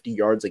baseline of 50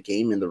 yards a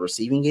game in the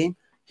receiving game,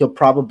 he'll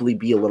probably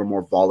be a little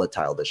more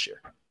volatile this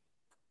year.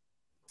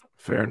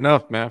 Fair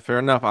enough, man. Fair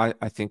enough. I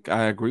think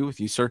I agree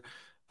with you, sir.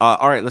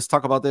 All right, let's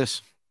talk about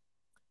this.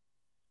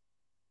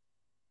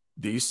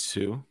 These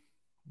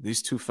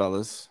two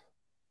fellas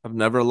have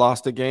never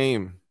lost a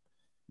game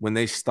when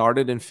they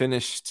started and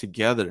finished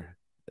together.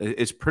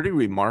 It's pretty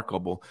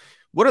remarkable.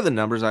 What are the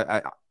numbers?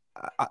 I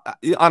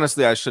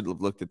honestly, I should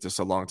have looked at this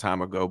a long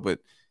time ago, but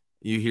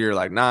you hear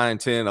like 9,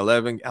 10,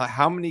 11.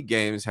 How many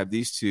games have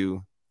these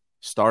two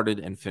started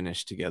and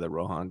finished together,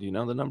 Rohan? Do you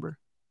know the number?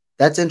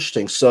 That's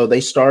interesting. So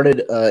they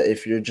started,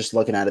 if you're just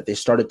looking at it, they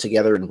started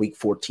together in week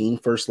 14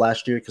 first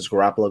last year because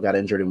Garoppolo got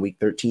injured in week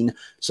 13.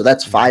 So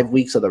that's 5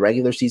 weeks of the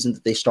regular season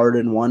that they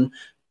started and won,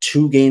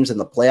 2 games in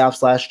the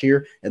playoffs last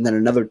year, and then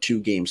another 2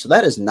 games. So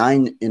that is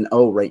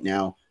 9-0 right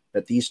now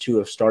that these two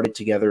have started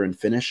together and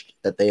finished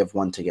that they have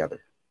won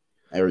together.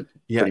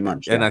 Pretty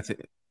much. And I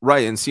think,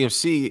 right. And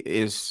CMC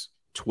is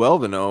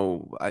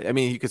 12-0. I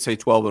mean, you could say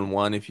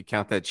 12-1 if you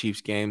count that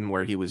Chiefs game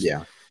where he was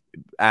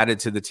added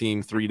to the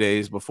team 3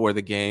 days before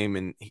the game,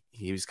 and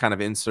he was kind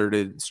of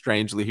inserted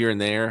strangely here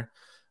and there.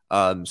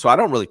 So I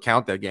don't really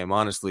count that game,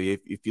 honestly.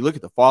 If you look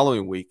at the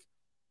following week,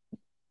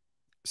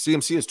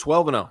 CMC is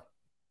 12-0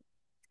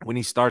 when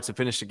he starts and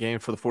finishes the game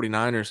for the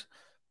 49ers.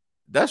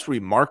 That's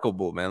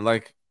remarkable, man.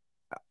 Like,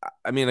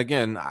 I mean,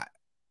 again,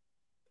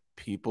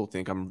 people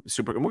think I'm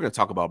super – and we're going to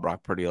talk about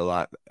Brock Purdy a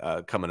lot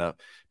coming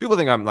up. People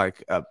think I'm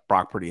like a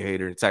Brock Purdy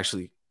hater. It's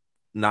actually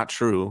not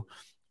true.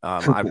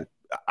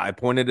 I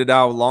pointed it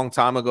out a long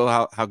time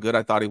ago how good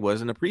I thought he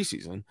was in the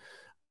preseason.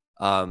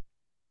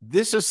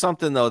 This is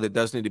something, though, that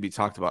does need to be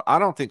talked about. I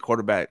don't think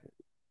quarterback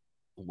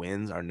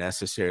wins are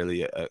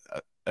necessarily a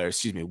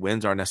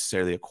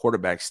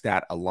quarterback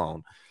stat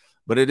alone,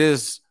 but it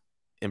is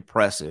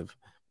impressive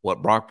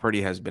what Brock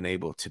Purdy has been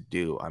able to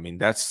do. I mean,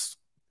 that's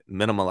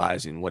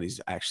minimalizing what he's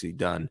actually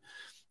done.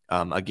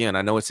 Again,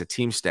 I know it's a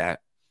team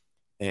stat,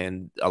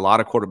 and a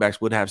lot of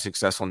quarterbacks would have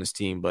success on this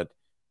team, but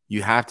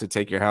you have to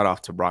take your hat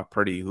off to Brock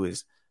Purdy, who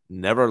has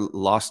never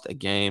lost a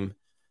game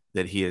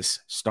that he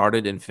has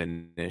started and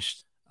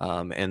finished.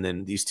 And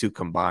then these two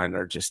combined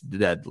are just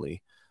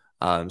deadly.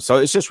 So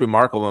it's just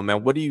remarkable,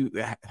 man. Do you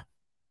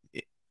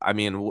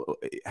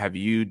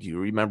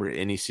remember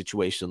any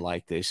situation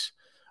like this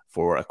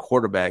for a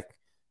quarterback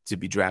to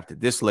be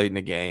drafted this late in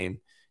the game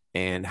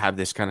and have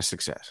this kind of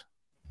success?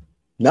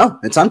 No,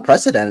 it's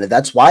unprecedented.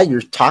 That's why you're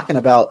talking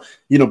about,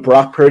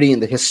 Brock Purdy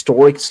and the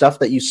historic stuff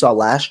that you saw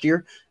last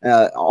year,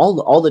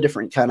 all the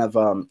different kind of,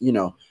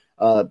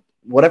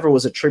 whatever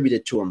was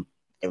attributed to him.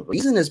 The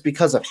reason is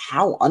because of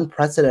how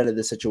unprecedented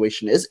the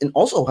situation is and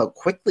also how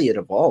quickly it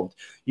evolved.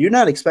 You're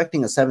not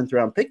expecting a 7th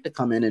round pick to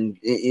come in and,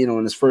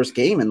 in his first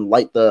game and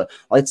light the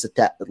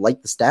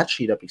stat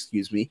sheet up,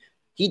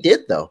 He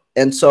did, though.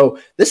 And so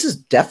this has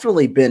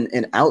definitely been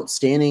an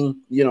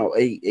outstanding,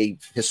 a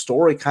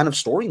historic kind of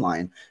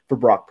storyline for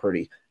Brock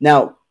Purdy.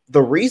 Now,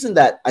 the reason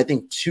that I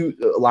think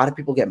a lot of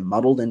people get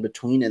muddled in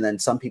between and then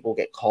some people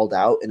get called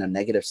out in a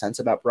negative sense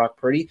about Brock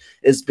Purdy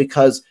is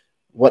because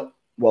what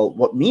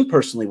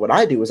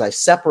I do is I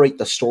separate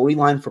the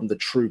storyline from the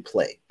true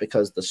play,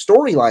 because the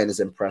storyline is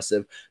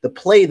impressive. The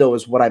play, though,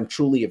 is what I'm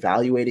truly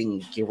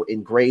evaluating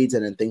in grades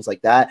and in things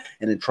like that,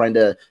 and in trying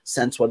to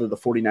sense whether the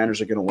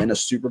 49ers are going to win a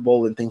Super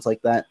Bowl and things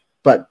like that.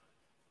 But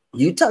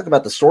you talk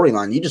about the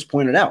storyline, you just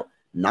pointed out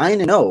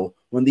 9-0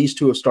 when these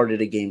two have started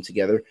a game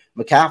together.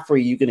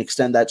 McCaffrey, you can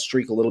extend that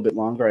streak a little bit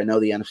longer. I know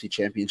the NFC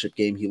Championship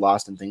game he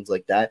lost and things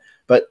like that,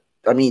 but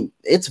I mean,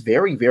 it's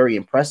very, very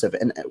impressive.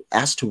 And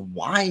as to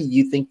why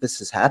you think this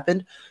has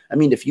happened, I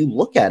mean, if you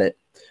look at it,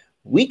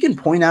 we can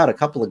point out a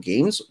couple of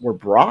games where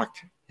Brock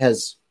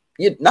has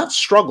not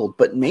struggled,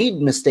 but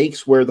made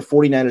mistakes where the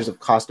 49ers have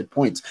costed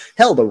points.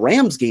 Hell, the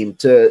Rams game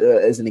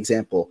as an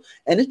example.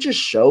 And it just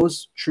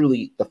shows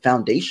truly the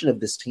foundation of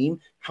this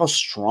team, how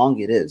strong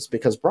it is,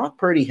 because Brock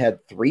Purdy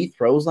had 3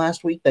 throws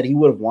last week that he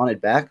would have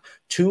wanted back,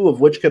 2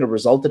 of which could have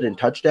resulted in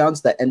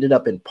touchdowns that ended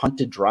up in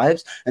punted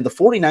drives. And the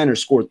 49ers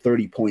scored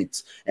 30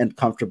 points and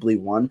comfortably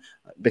won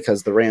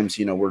because the Rams,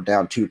 were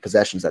down 2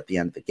 possessions at the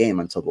end of the game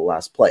until the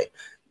last play.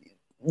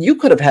 You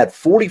could have had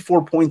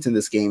 44 points in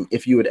this game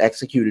if you had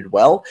executed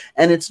well.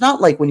 And it's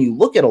not like when you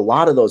look at a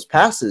lot of those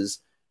passes,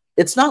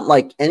 it's not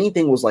like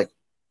anything was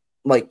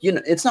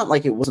it's not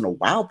like it wasn't a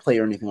wow play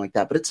or anything like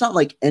that, but it's not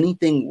like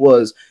anything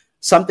was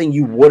something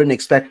you wouldn't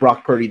expect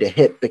Brock Purdy to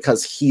hit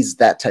because he's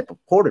that type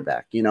of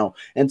quarterback,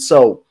 And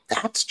so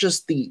that's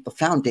just the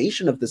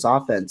foundation of this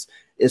offense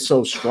is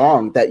so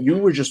strong that you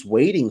were just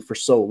waiting for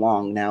so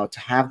long now to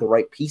have the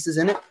right pieces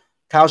in it.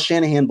 Kyle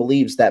Shanahan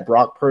believes that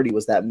Brock Purdy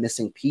was that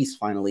missing piece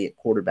finally at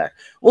quarterback.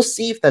 We'll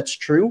see if that's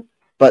true,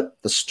 but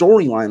the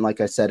storyline, like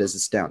I said, is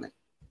astounding.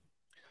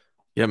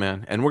 Yeah,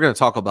 man. And we're going to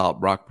talk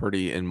about Brock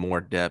Purdy in more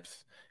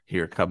depth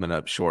here coming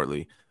up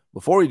shortly.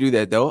 Before we do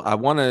that, though, I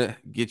want to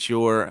get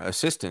your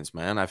assistance,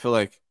 man. I feel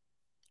like,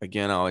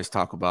 again, I always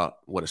talk about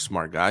what a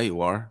smart guy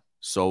you are.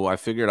 So I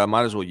figured I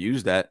might as well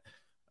use that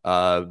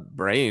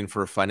brain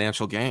for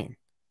financial gain.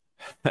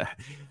 Yeah,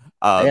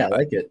 I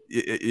like it.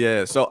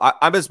 Yeah. So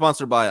I've been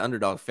sponsored by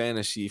Underdog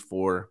Fantasy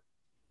for,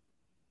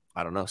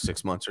 I don't know,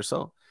 6 months or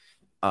so.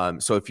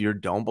 So if you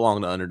don't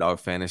belong to Underdog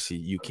Fantasy,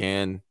 you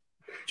can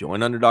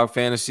join Underdog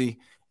Fantasy.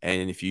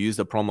 And if you use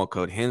the promo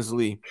code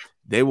Hensley,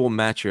 they will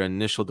match your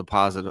initial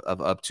deposit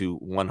of up to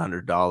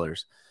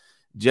 $100.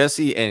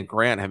 Jesse and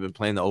Grant have been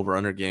playing the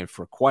over-under game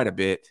for quite a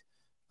bit.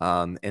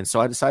 And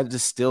so I decided to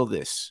steal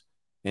this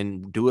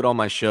and do it on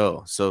my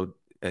show. So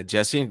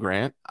Jesse and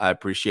Grant, I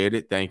appreciate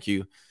it. Thank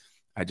you.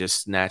 I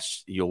just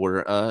snatched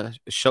your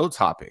show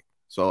topic.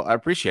 So I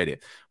appreciate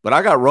it. But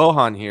I got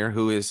Rohan here,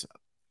 who is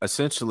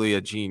essentially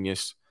a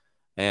genius.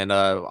 And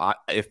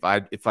if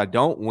I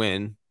don't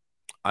win,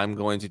 I'm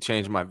going to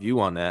change my view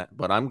on that,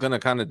 but I'm going to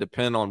kind of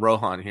depend on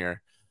Rohan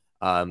here.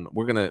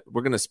 We're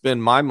gonna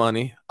spend my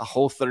money, a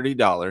whole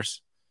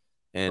 $30,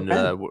 and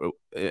Okay.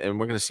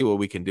 we're gonna see what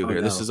we can do here.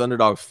 No. This is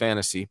Underdog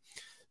Fantasy.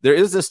 There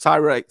is this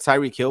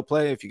Tyreek Hill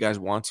play if you guys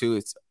want to.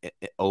 It's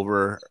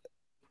over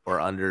or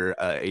under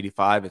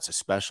 85. It's a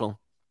special.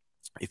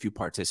 If you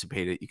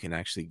participate it, you can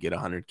actually get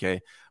 100K.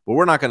 But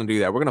we're not going to do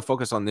that. We're going to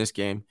focus on this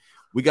game.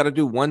 We got to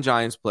do one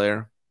Giants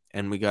player,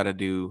 and we got to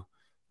do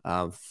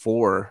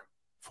 4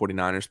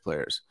 49ers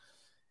players.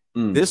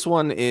 This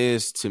one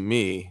is, to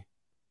me,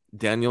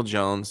 Daniel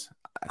Jones.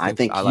 I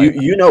think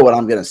you know what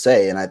I'm going to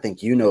say, and I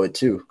think you know it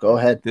too. Go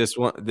ahead. This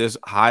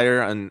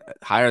higher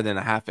than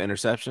a half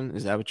interception.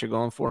 Is that what you're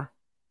going for?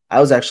 I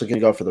was actually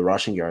going to go for the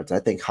rushing yards. I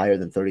think higher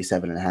than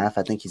 37.5.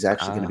 I think he's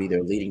actually going to be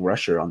their leading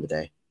rusher on the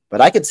day.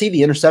 But I could see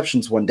the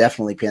interceptions one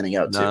definitely panning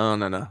out too.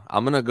 No.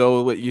 I'm going to go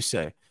with what you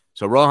say.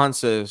 So Rohan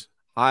says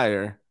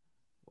higher.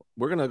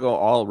 We're going to go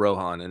all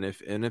Rohan. And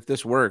if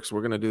this works,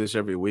 we're going to do this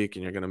every week,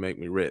 and you're going to make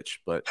me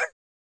rich. But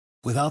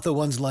without the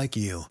ones like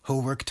you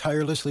who work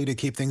tirelessly to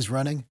keep things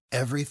running,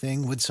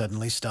 everything would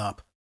suddenly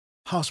stop.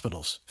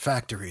 Hospitals,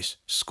 factories,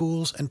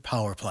 schools, and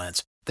power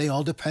plants, they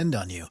all depend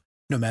on you.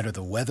 No matter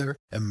the weather,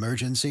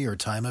 emergency, or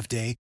time of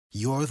day,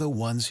 you're the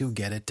ones who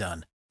get it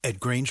done. At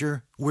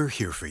Grainger, we're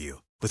here for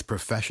you with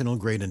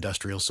professional-grade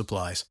industrial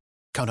supplies.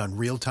 Count on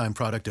real-time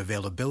product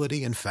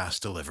availability and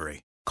fast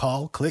delivery.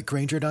 Call,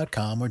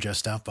 clickgrainger.com, or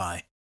just stop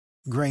by.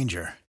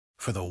 Grainger,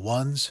 for the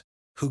ones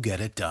who get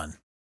it done.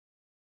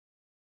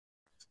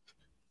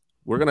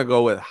 We're going to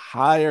go with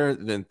higher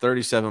than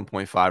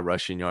 37.5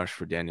 rushing yards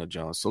for Daniel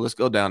Jones. So let's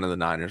go down to the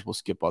Niners. We'll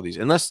skip all these.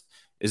 Unless,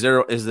 is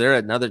there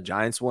another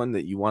Giants one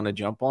that you want to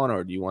jump on,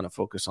 or do you want to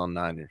focus on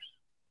Niners?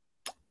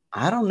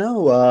 I don't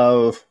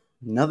know.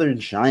 Another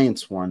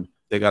Giants one.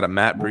 They got a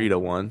Matt Breida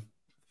one,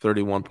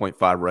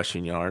 31.5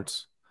 rushing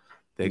yards.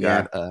 They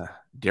got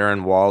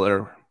Darren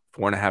Waller,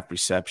 4.5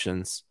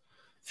 receptions.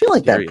 I feel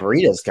like that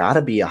Breida's got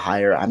to be a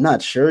higher. I'm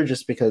not sure,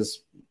 just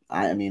because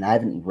I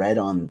haven't read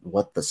on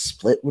what the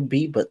split would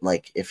be, but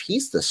like if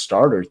he's the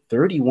starter,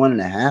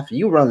 31.5,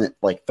 you run it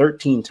like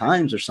 13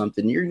 times or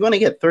something, you're going to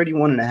get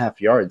 31.5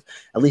 yards.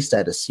 At least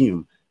I'd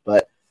assume.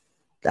 But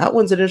that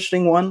one's an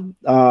interesting one.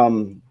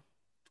 But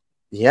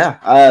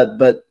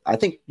I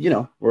think,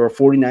 we're a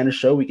 49ers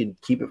show. We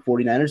could keep it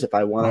 49ers. If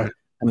I want to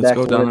come back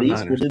to one of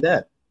these, we'll do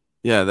that.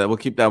 Yeah, we'll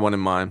keep that one in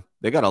mind.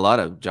 They got a lot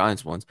of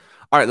Giants ones.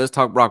 All right, let's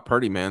talk Brock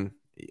Purdy, man.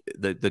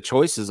 The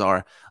choices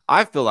are,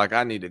 I feel like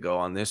I need to go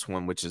on this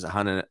one, which is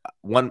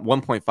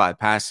 1.5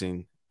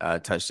 passing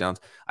touchdowns.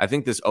 I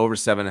think this over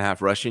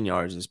 7.5 rushing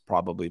yards is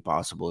probably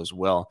possible as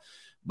well.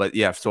 But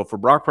yeah, so for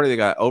Brock Purdy, they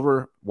got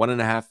over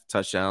 1.5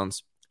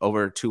 touchdowns,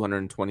 over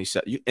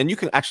 227. And you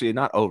can actually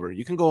not over.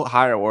 You can go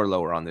higher or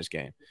lower on this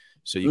game.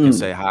 So you can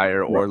say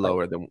higher or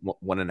lower than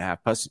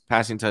 1.5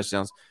 passing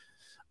touchdowns.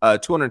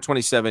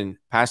 227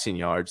 passing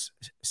yards,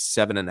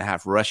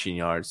 7.5 rushing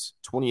yards,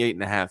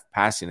 28.5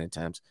 passing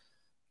attempts.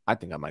 I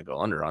think I might go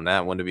under on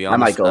that one, to be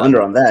honest. I might go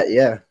under on that,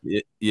 yeah.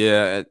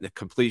 Yeah, the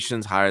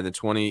completions higher than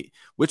 20.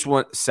 Which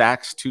one?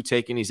 Sacks, 2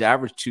 taken. He's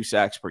averaged 2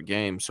 sacks per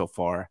game so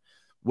far.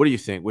 What do you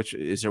think?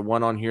 Is there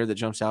one on here that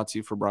jumps out to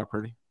you for Brock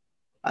Purdy?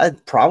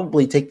 I'd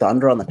probably take the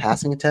under on the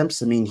passing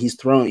attempts. I mean, he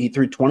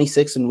threw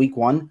 26 in week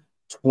 1,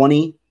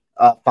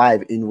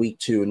 25 in week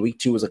 2. And week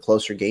 2 was a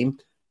closer game.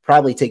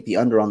 Probably take the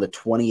under on the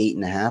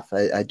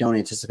 28.5. I don't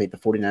anticipate the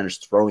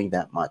 49ers throwing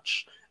that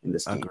much in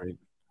this game.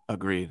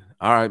 Agreed.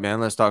 All right,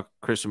 man. Let's talk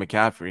Christian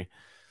McCaffrey.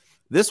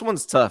 This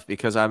one's tough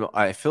because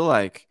I feel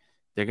like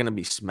they're going to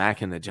be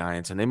smacking the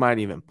Giants, and they might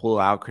even pull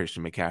out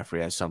Christian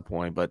McCaffrey at some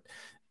point. But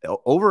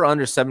over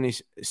under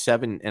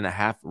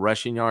 77.5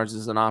 rushing yards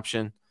is an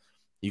option.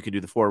 You could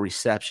do the 4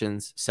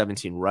 receptions,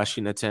 17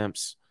 rushing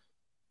attempts.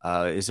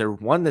 Is there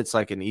one that's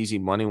like an easy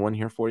money one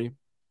here for you?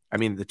 I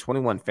mean, the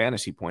 21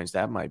 fantasy points,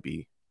 that might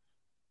be.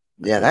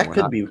 Yeah, that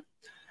could be.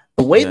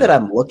 The way that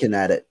I'm looking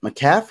at it,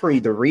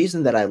 McCaffrey, the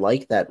reason that I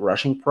like that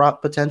rushing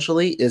prop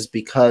potentially is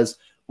because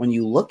when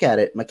you look at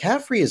it,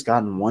 McCaffrey has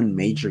gotten 1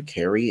 major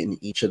carry in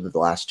each of the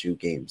last 2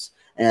 games.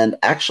 And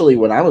actually,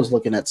 when I was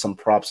looking at some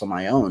props on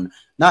my own,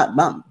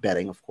 not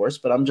betting, of course,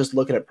 but I'm just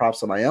looking at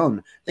props on my own,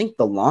 I think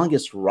the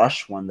longest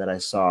rush one that I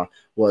saw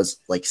was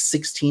like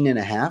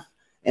 16.5.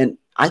 And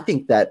I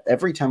think that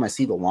every time I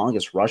see the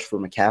longest rush for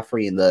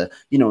McCaffrey in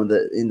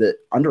the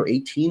under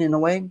 18 in a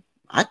way,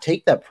 I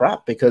take that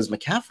prop because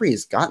McCaffrey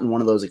has gotten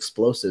one of those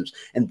explosives,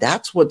 and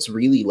that's what's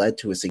really led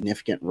to a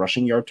significant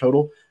rushing yard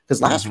total.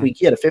 Because last week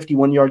he had a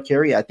 51-yard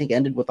carry, I think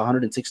ended with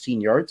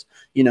 116 yards,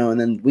 and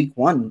then week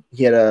 1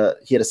 he had a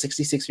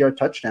 66-yard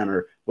touchdown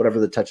or whatever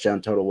the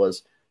touchdown total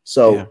was.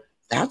 So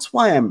that's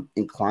why I'm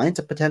inclined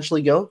to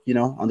potentially go,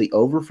 on the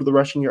over for the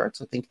rushing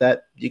yards. I think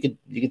that you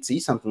could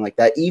see something like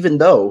that, even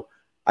though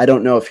I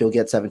don't know if he'll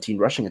get 17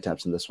 rushing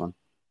attempts in this one.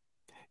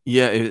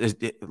 Yeah,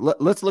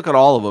 let's look at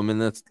all of them and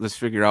let's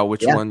figure out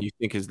which one you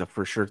think is the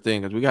for sure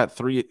thing. Because we got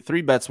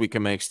three bets we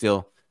can make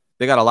still.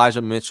 They got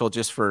Elijah Mitchell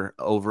just for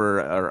over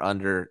or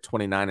under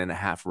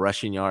 29.5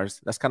 rushing yards.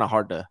 That's kind of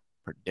hard to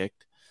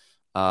predict.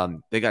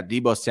 They got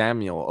Deebo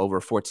Samuel over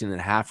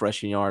 14.5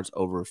 rushing yards,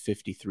 over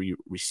 53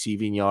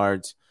 receiving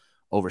yards,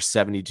 over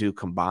 72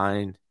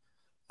 combined,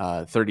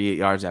 38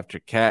 yards after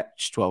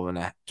catch,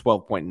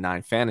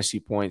 12.9 fantasy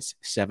points,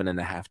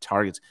 7.5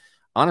 targets.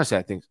 Honestly,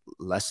 I think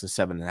less than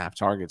 7.5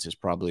 targets is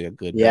probably a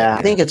good. Yeah,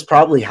 I think it's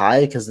probably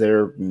high because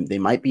they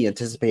might be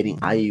anticipating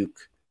Ayuk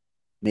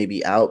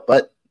maybe out.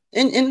 But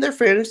in their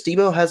fairness,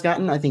 Deebo has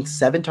gotten, I think,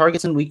 7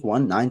 targets in week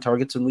 1, 9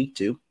 targets in week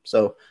 2.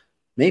 So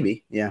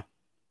maybe, yeah.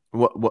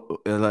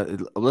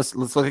 Let's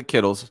look at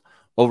Kittle's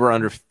over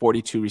under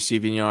 42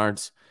 receiving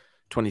yards,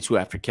 22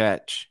 after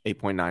catch,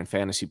 8.9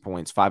 fantasy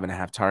points,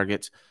 5.5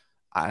 targets.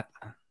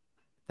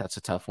 That's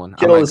a tough one.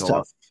 Kittle is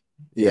tough.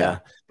 Yeah,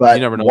 but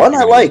you never know one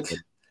I like.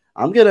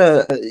 I'm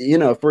gonna,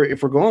 if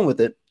we're going with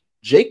it,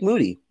 Jake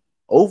Moody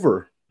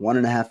over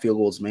 1.5 field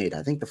goals made.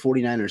 I think the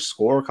 49ers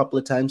score a couple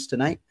of times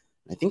tonight.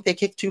 I think they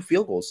kicked 2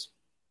 field goals.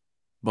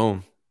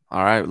 Boom.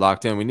 All right,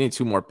 locked in. We need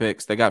 2 more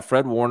picks. They got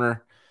Fred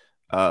Warner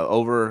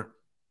over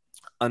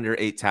under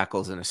 8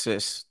 tackles and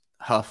assists.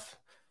 Huff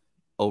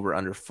over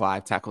under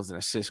 5 tackles and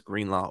assists.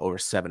 Greenlaw over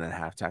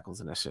 7.5 tackles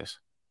and assists.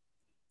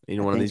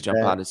 One of these jump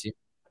out at you?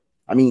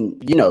 I mean,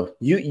 the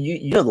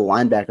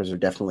linebackers are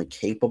definitely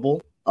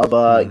capable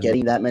of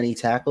getting that many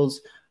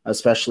tackles,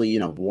 especially,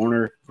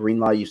 Warner,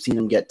 Greenlaw. You've seen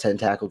them get 10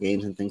 tackle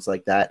games and things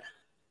like that.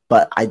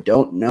 But I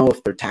don't know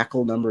if their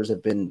tackle numbers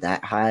have been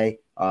that high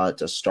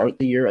to start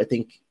the year. I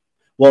think,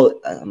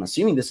 I'm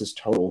assuming this is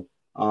total.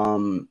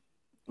 But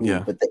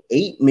the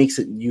 8 makes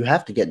it, you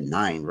have to get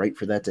 9, right,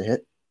 for that to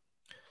hit?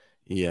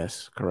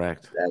 Yes,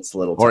 correct. That's a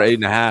little or tough.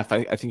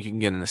 8.5. I think you can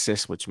get an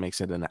assist, which makes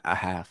it a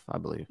half, I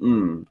believe.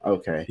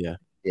 Okay.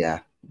 Yeah.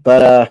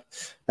 But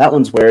that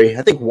one's wary.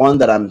 I think one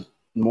that I'm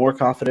more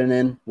confident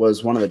in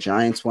was one of the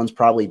Giants ones,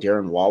 probably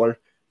Darren Waller.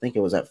 I think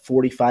it was at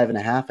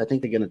 45.5. I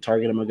think they're going to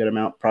target him a good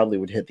amount. Probably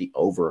would hit the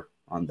over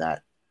on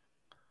that.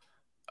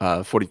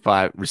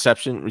 45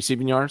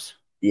 receiving yards?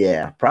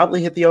 Yeah,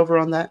 probably hit the over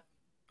on that.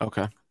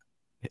 Okay.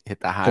 Hit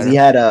the high. Because he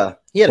had a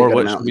good what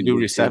amount. Should we do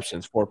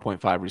receptions?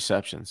 4.5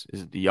 receptions.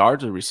 Is it the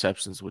yards or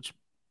receptions? Which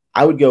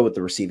I would go with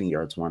the receiving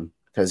yards one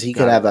because he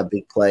could have a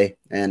big play.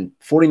 And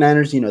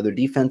 49ers, their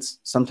defense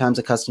sometimes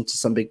accustomed to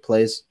some big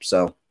plays.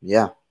 So,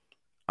 yeah.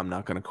 I'm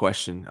not going to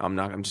question.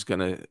 I'm just going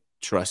to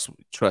trust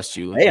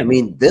you. Hey, I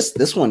mean,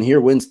 this one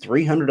here wins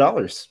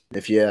 $300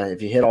 if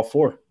you hit all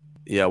 4.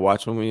 Yeah,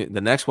 watch the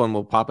next one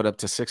will pop it up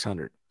to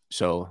 600.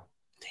 So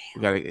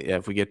we got to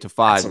if we get to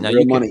 5. That's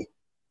real money.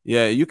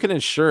 Yeah, you can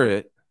insure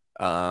it.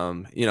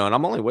 And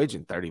I'm only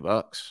wagering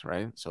 $30,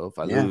 right? So if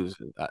I lose,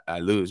 I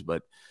lose.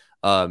 But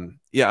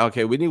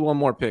okay, we need one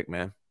more pick,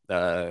 man.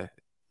 We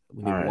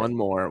need one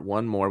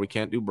more. We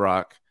can't do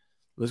Brock.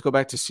 Let's go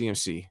back to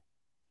CMC.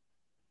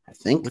 I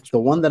think the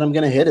one that I'm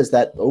going to hit is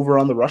that over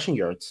on the rushing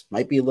yards.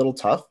 Might be a little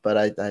tough, but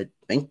I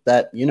think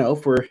that,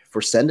 if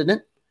we're sending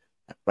it,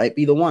 that might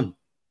be the one.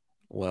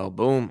 Well,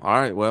 boom. All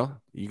right. Well,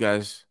 you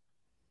guys,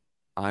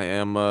 I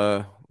am,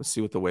 let's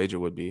see what the wager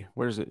would be.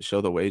 Where does it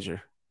show the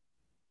wager?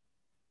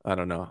 I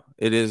don't know.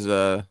 It is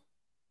 $600.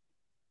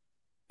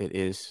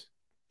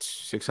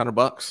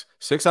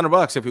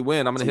 $600 if we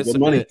win. I'm going to hit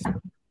some money.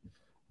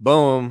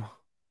 Boom.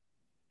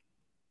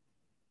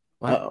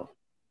 What?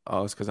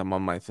 Oh, it's because I'm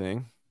on my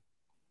thing.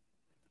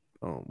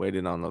 Oh,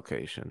 waiting on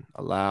location.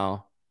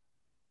 Allow.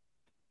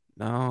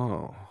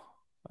 No,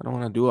 I don't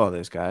want to do all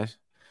this, guys.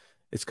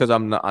 It's because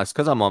I'm not. It's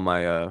because I'm on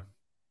my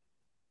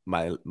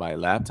my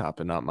laptop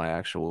and not my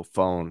actual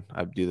phone.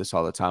 I do this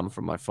all the time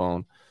from my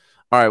phone.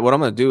 All right, what I'm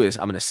going to do is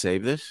I'm going to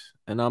save this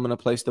and I'm going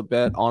to place the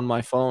bet on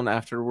my phone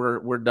after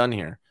we're done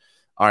here.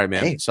 All right,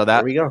 man. Hey, So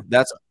there we go.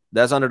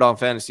 that's Underdog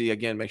Fantasy.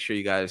 Again, make sure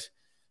you guys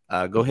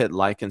go hit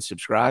like and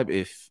subscribe.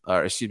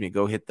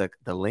 Go hit the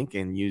link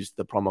and use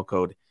the promo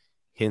code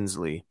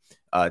Hensley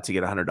to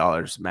get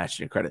 $100 matched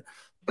in your credit.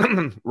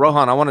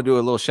 Rohan, I want to do a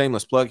little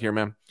shameless plug here,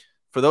 man.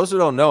 For those who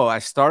don't know, I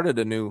started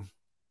a new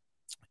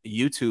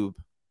YouTube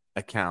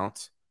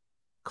account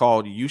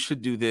called You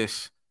Should Do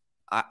This.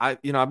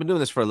 I've been doing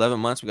this for 11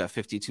 months. We got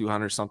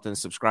 5,200 something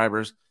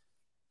subscribers.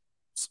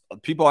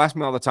 People ask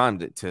me all the time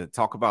to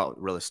talk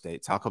about real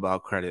estate, talk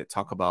about credit,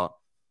 talk about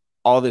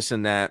all this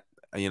and that,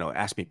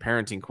 ask me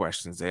parenting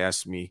questions. They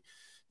ask me,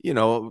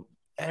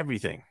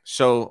 everything.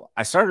 So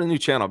I started a new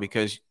channel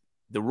because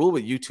the rule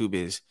with YouTube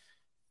is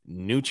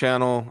new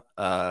channel,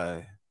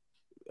 or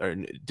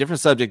different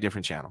subject,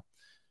 different channel.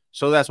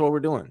 So that's what we're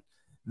doing.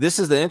 This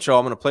is the intro.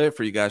 I'm going to play it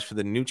for you guys for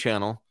the new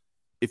channel.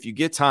 If you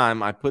get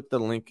time, I put the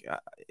link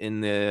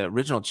in the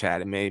original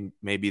chat. It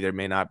may be there,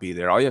 may not be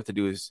there. All you have to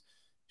do is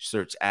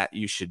search at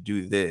You Should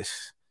Do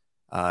This,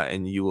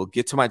 and you will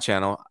get to my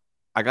channel.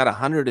 I got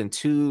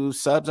 102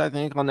 subs, I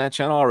think, on that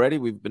channel already.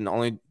 We've been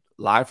only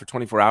live for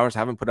 24 hours.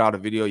 Haven't put out a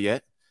video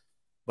yet,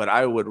 but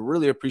I would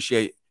really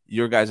appreciate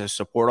your guys'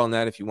 support on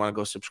that if you want to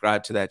go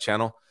subscribe to that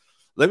channel.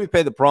 Let me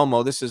pay the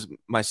promo. This is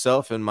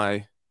myself and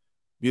my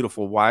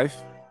beautiful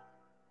wife.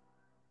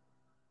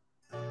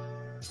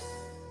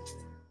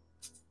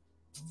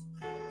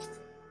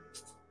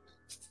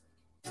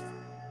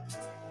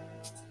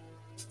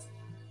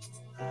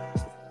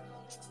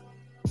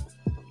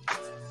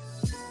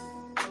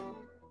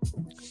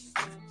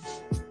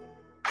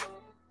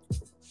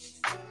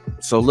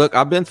 So look,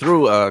 I've been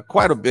through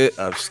quite a bit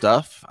of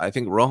stuff. I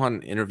think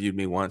Rohan interviewed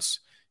me once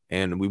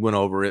and we went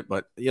over it,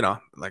 but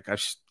I've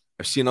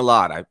seen a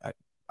lot. I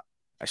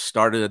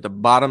started at the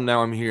bottom.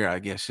 Now I'm here, I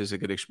guess is a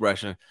good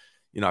expression.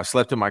 I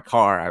slept in my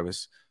car. I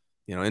was,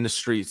 in the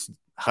streets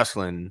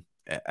hustling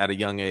at a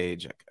young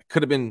age. I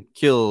could have been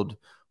killed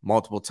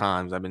multiple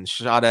times. I've been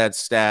shot at,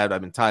 stabbed.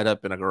 I've been tied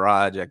up in a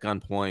garage at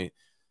gunpoint.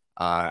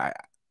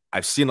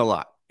 I've seen a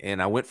lot.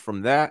 And I went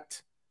from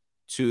that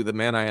to the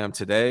man I am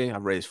today.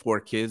 I've raised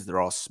 4 kids. They're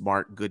all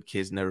smart, good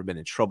kids, never been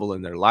in trouble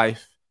in their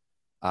life.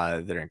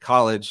 They're in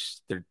college.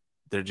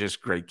 They're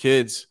just great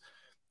kids.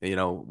 We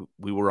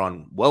were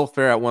on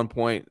welfare at one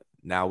point.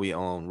 Now we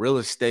own real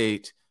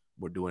estate.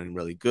 We're doing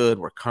really good.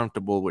 We're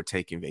comfortable. We're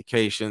taking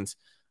vacations.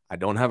 I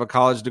don't have a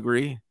college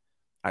degree.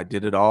 I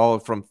did it all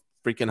from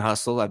freaking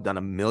hustle. I've done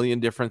a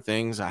million different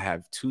things. I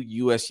have 2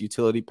 U.S.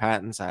 utility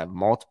patents. I have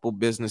multiple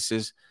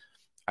businesses.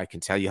 I can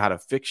tell you how to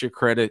fix your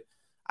credit.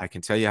 I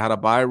can tell you how to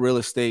buy real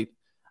estate.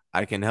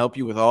 I can help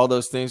you with all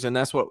those things. And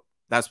that's what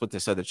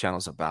this other channel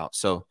is about.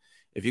 So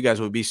if you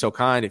guys would be so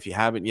kind, if you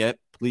haven't yet,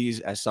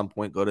 please at some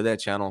point go to that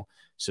channel,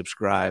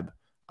 subscribe.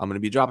 I'm going to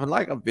be dropping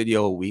like a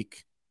video a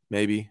week,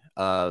 maybe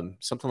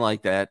something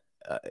like that.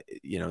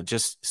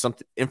 Just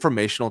something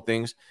informational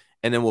things.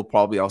 And then we'll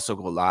probably also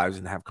go live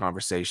and have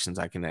conversations.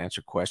 I can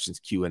answer questions,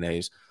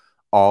 Q&As,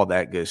 all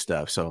that good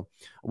stuff. So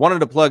I wanted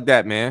to plug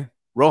that, man.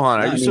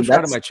 Rohan, are you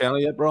subscribed to my channel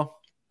yet, bro?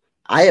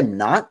 I am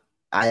not.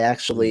 I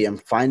actually am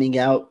finding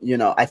out,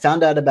 I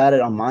found out about it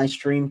on my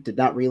stream, did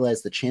not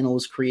realize the channel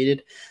was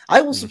created.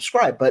 I will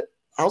subscribe, but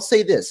I'll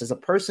say this as a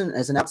person,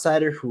 as an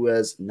outsider who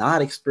has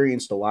not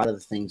experienced a lot of the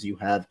things you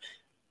have,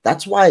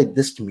 that's why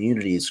this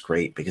community is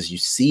great, because you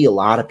see a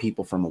lot of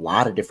people from a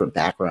lot of different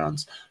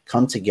backgrounds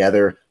come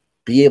together,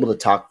 be able to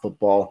talk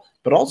football,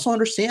 but also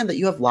understand that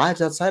you have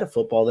lives outside of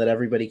football that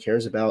everybody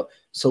cares about.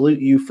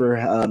 Salute you for,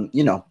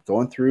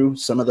 going through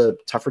some of the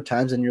tougher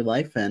times in your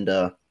life, and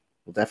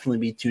we'll definitely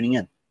be tuning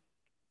in.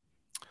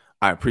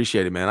 I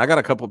appreciate it, man. I got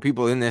a couple of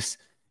people in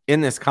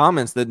this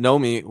comments that know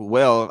me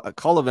well.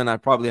 Cullivan, I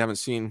probably haven't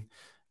seen.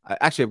 I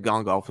actually have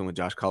gone golfing with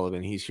Josh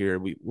Cullivan. He's here.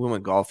 We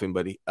went golfing,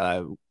 but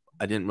I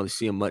didn't really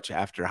see him much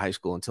after high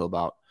school until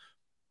about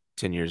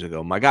 10 years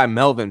ago. My guy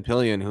Melvin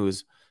Pillion, who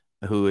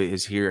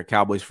is here, a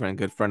Cowboys friend,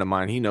 good friend of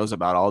mine. He knows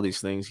about all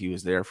these things. He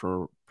was there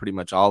for pretty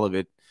much all of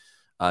it,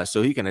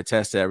 so he can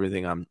attest to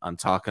everything I'm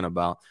talking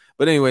about.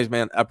 But anyways,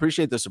 man, I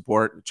appreciate the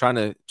support.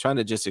 Trying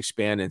to just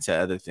expand into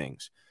other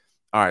things.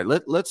 All right,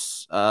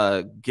 let's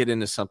get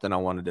into something I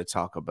wanted to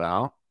talk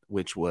about,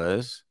 which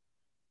was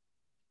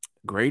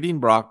grading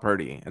Brock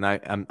Purdy. And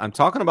I'm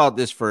talking about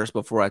this first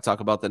before I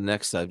talk about the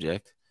next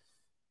subject,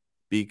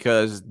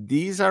 because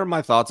these are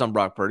my thoughts on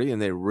Brock Purdy,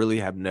 and they really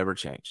have never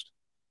changed.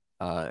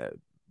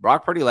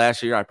 Brock Purdy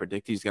last year, I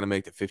predict he's going to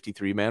make the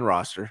 53-man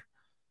roster.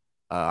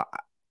 I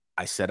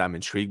said I'm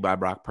intrigued by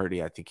Brock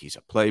Purdy. I think he's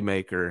a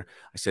playmaker.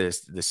 I said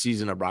the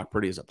season of Brock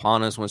Purdy is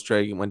upon us once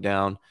Trey went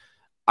down.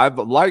 I've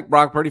liked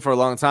Brock Purdy for a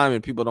long time,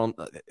 and people don't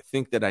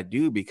think that I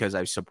do because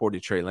I've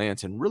supported Trey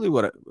Lance. And really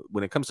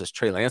when it comes to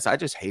Trey Lance, I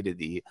just hated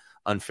the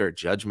unfair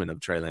judgment of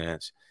Trey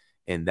Lance.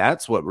 And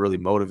that's what really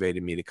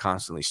motivated me to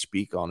constantly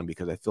speak on him,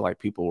 because I feel like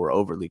people were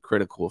overly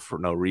critical for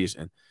no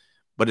reason.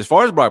 But as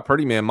far as Brock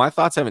Purdy, man, my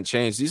thoughts haven't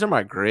changed. These are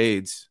my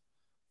grades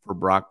for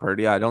Brock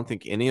Purdy. I don't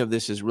think any of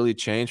this has really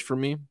changed for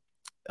me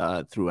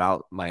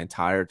throughout my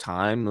entire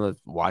time of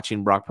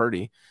watching Brock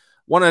Purdy.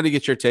 Wanted to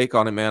get your take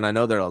on it, man. I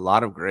know there are a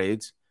lot of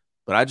grades,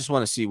 but I just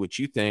want to see what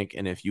you think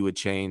and if you would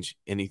change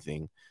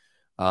anything.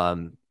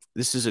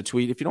 This is a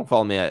tweet. If you don't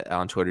follow me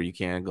on Twitter, you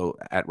can go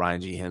at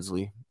Ryan G.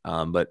 Hensley.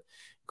 But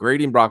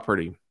grading Brock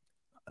Purdy,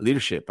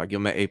 leadership, I give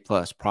him an A+,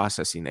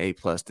 processing A+,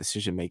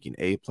 decision making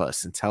A+,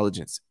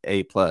 intelligence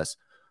A+,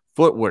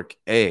 footwork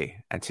A,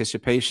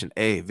 anticipation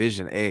A,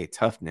 vision A,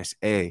 toughness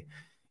A,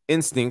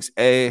 instincts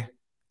A,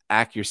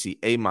 accuracy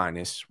A-,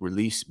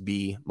 release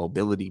B,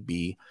 mobility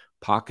B,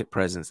 pocket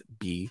presence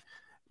B,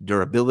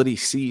 durability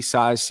C,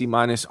 size C-,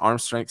 arm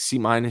strength C-.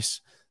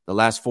 The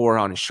last 4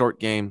 on his short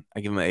game, I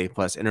give him an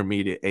A+,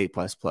 intermediate A++,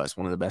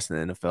 one of the best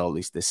in the NFL, at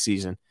least this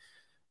season.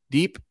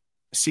 Deep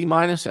C-,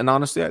 and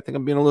honestly, I think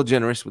I'm being a little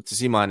generous with the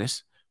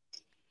C-.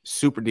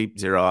 Super deep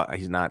 0.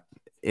 He's not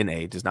in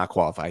A, does not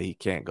qualify. He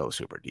can't go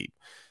super deep.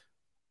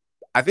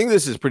 I think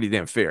this is pretty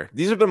damn fair.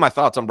 These have been my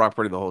thoughts on Brock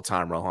Purdy the whole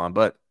time, Rohan,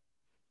 but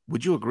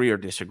would you agree or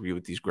disagree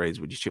with these grades?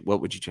 What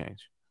would you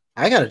change?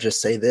 I got to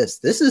just say this.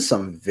 This is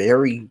some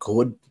very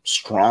good,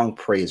 strong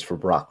praise for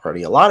Brock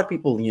Purdy. A lot of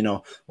people,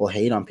 will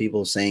hate on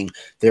people saying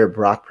they're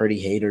Brock Purdy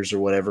haters or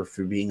whatever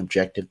for being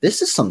objective.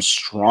 This is some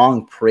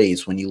strong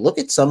praise. When you look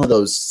at some of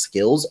those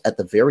skills at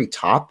the very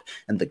top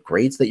and the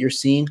grades that you're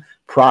seeing,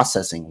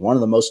 processing, one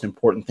of the most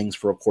important things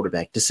for a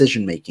quarterback,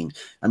 decision-making.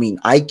 I mean,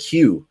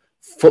 IQ,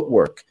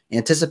 footwork,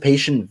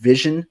 anticipation,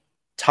 vision,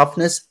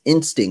 toughness,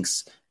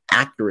 instincts,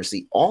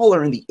 accuracy, all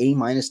are in the A-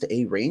 to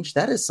A range.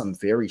 That is some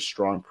very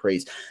strong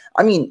praise.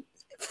 I mean,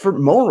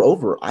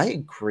 moreover, I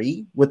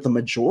agree with the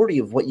majority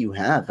of what you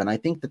have, and I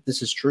think that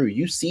this is true.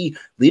 You see,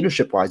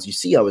 leadership-wise, you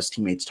see how his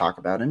teammates talk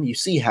about him. You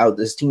see how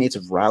his teammates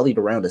have rallied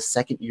around a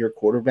second-year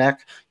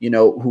quarterback,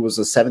 who was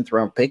a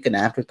 7th-round pick, an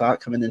afterthought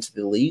coming into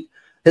the league.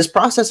 His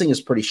processing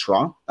is pretty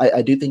strong.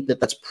 I do think that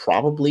that's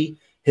probably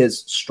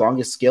his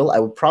strongest skill. I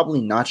would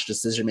probably notch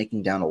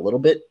decision-making down a little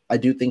bit. I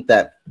do think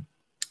that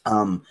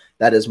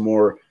that is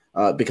more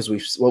because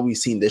what we've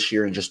seen this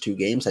year in just 2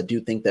 games. I do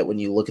think that when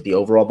you look at the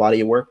overall body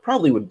of work,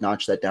 probably would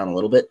notch that down a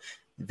little bit.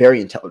 Very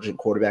intelligent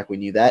quarterback. We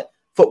knew that.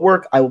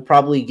 Footwork, I will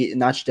probably get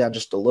notched down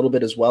just a little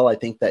bit as well. I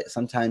think that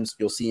sometimes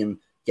you'll see him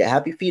get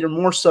happy feet or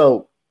more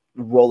so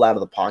roll out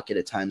of the pocket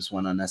at times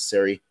when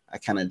unnecessary. I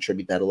kind of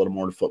attribute that a little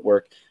more to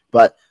footwork.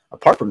 But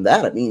apart from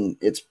that, I mean,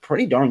 it's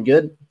pretty darn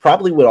good.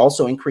 Probably would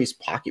also increase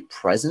pocket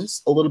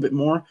presence a little bit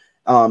more.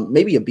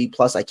 Maybe a B+.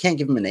 I can't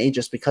give him an A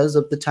just because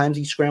of the times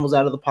he scrambles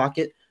out of the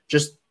pocket.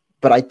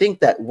 But I think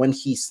that when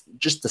he's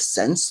just the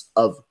sense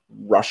of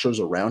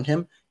rushers around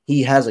him,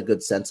 he has a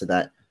good sense of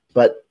that.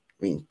 But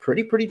I mean,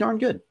 pretty darn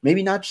good.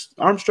 Maybe not just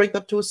arm strength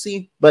up to a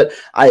C, but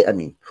I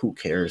mean, who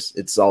cares?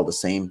 It's all the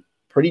same.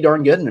 Pretty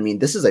darn good. And I mean,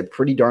 this is a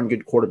pretty darn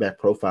good quarterback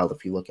profile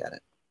if you look at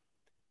it.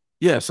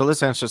 Yeah, so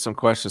let's answer some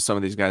questions some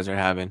of these guys are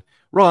having.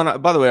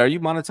 Ron, by the way, are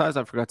you monetized?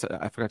 I forgot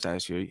to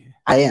ask you.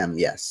 I am,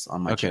 yes,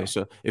 on my channel.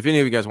 So if any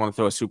of you guys want to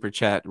throw a super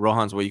chat,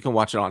 Rohan's way, you can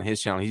watch it on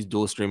his channel. He's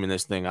dual streaming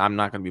this thing. I'm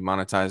not going to be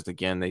monetized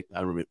again.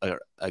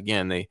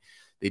 They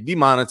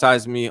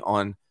demonetized me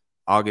on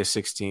August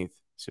 16th,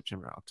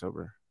 September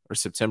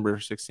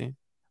 16th,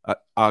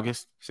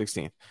 August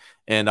 16th,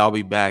 and I'll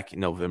be back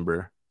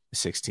November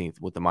 16th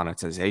with the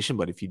monetization.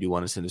 But if you do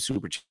want to send a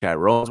super chat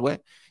Rohan's way,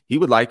 he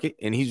would like it,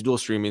 and he's dual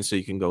streaming, so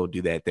you can go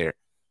do that there.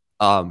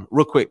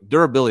 Real quick,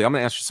 durability. I'm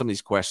going to answer some of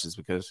these questions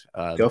because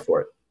go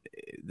for it.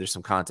 There's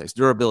some context.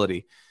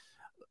 Durability.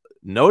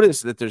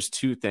 Notice that there's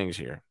 2 things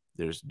here.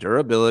 There's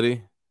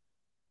durability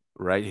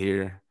right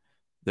here.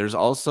 There's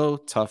also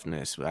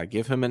toughness. I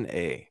give him an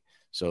A.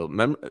 So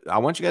I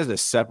want you guys to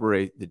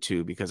separate the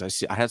 2 because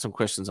I had some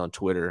questions on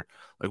Twitter.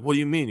 Like, what do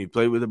you mean? You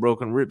played with the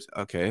broken ribs?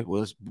 Okay,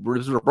 well, his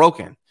ribs were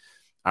broken.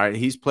 All right,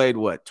 he's played,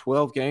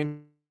 12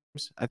 games?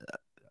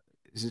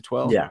 Is it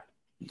 12? Yeah,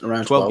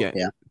 around 12 games.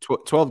 Yeah.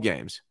 12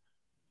 games.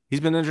 He's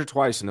been injured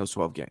twice in those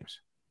 12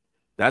 games.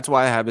 That's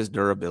why I have his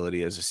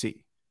durability as a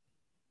C.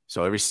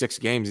 So every 6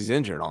 games he's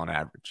injured on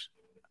average.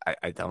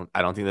 I don't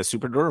think that's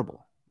super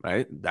durable,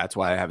 right? That's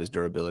why I have his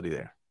durability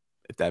there,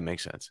 if that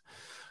makes sense.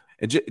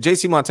 And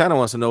JC Montana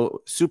wants to know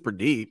super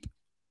deep.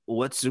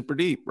 What's super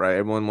deep, right?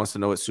 Everyone wants to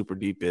know what super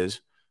deep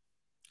is.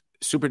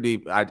 Super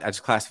deep, I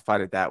just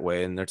classified it that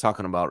way, and they're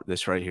talking about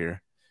this right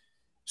here.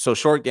 So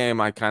short game,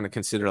 I kind of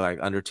consider like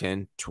under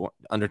 10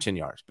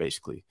 yards,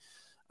 basically.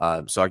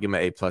 So I give him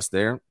an A+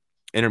 there.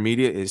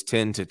 Intermediate is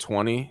 10 to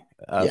 20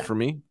 for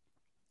me.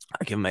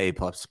 I give him an A++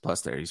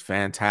 there. He's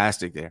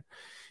fantastic there.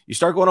 You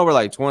start going over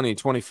like 20,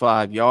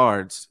 25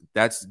 yards,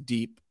 that's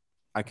deep.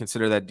 I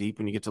consider that deep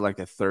when you get to like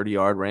the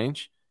 30-yard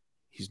range.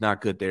 He's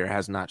not good there.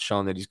 Has not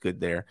shown that he's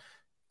good there.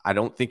 I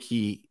don't think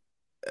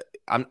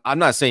I'm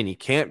not saying he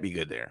can't be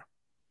good there.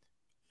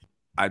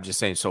 I'm just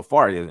saying so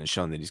far he hasn't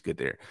shown that he's good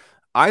there.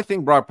 I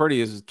think Brock Purdy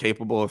is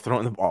capable of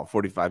throwing the ball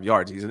 45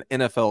 yards. He's an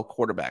NFL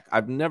quarterback.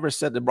 I've never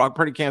said that Brock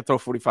Purdy can't throw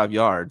 45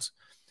 yards.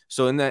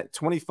 So in that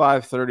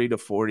 25, 30 to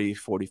 40,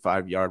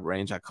 45-yard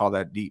range, I call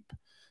that deep.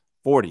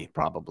 40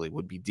 probably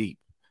would be deep.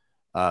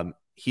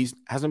 He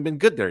hasn't been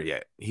good there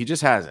yet. He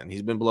just hasn't.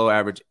 He's been below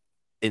average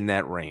in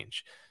that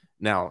range.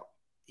 Now,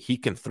 he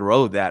can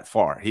throw that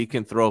far. He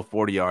can throw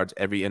 40 yards.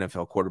 Every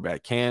NFL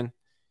quarterback can.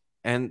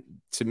 And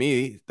to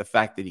me, the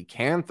fact that he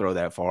can throw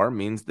that far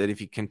means that if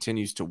he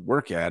continues to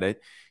work at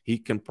it, he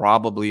can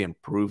probably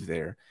improve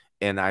there.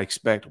 And I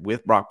expect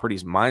with Brock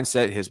Purdy's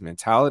mindset, his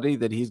mentality,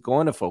 that he's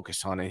going to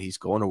focus on it. He's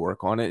going to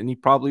work on it, and he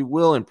probably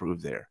will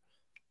improve there.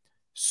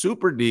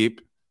 Super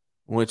deep,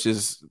 which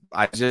is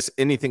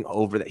anything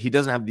over that. He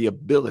doesn't have the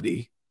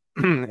ability,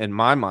 in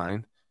my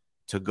mind,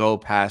 to go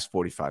past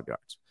 45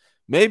 yards.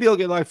 Maybe he'll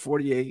get like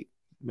 48,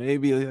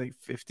 maybe like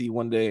 50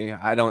 one day.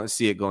 I don't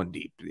see it going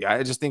deep.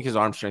 I just think his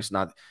arm strength's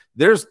not.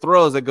 There's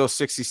throws that go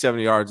 60,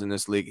 70 yards in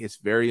this league. It's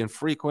very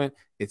infrequent.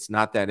 It's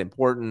not that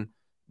important,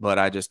 but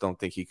I just don't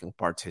think he can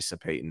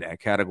participate in that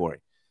category.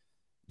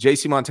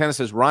 JC Montana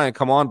says, Ryan,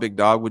 come on, big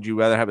dog. Would you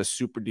rather have a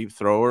super deep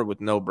thrower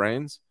with no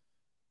brains?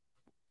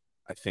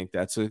 I think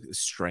that's a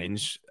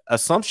strange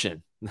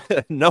assumption.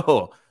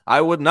 No, I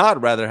would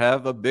not rather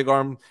have a big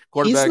arm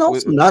quarterback. He's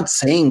also not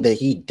saying that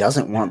he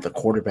doesn't want the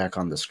quarterback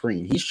on the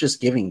screen. He's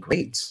just giving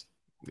grades.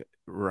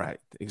 Right,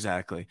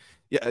 exactly.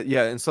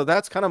 Yeah. And so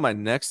that's kind of my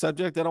next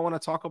subject that I want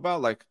to talk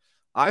about. Like,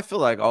 I feel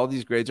like all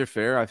these grades are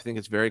fair. I think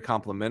it's very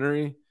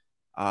complimentary.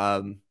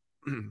 Though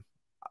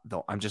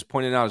I'm just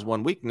pointing out his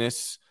one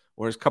weakness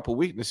or his couple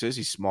weaknesses.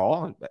 He's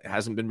small,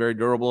 hasn't been very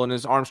durable, and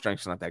his arm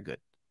strength's not that good.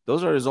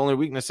 Those are his only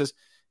weaknesses.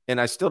 And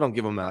I still don't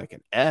give him like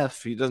an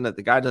F.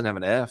 The guy doesn't have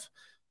an F.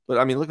 But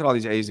I mean, look at all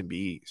these A's and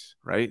B's,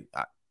 right?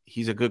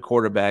 He's a good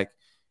quarterback.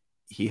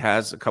 He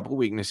has a couple of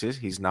weaknesses.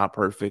 He's not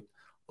perfect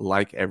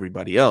like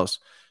everybody else.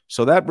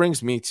 So that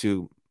brings me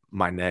to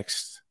my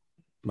next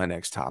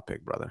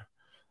topic, brother.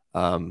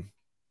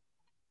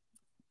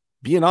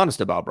 Being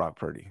honest about Brock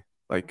Purdy.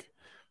 Like,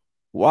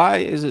 why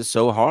is it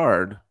so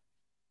hard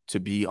to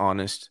be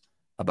honest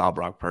about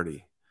Brock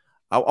Purdy?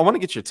 I want to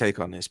get your take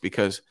on this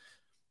because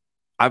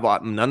I've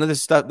none of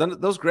this stuff, none of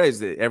those grades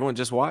that everyone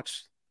just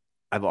watched.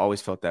 I've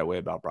always felt that way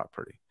about Brock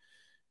Purdy.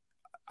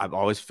 I've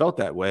always felt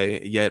that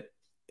way. Yet,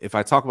 if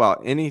I talk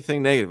about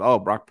anything negative, oh,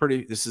 Brock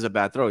Purdy, this is a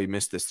bad throw. He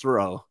missed this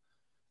throw.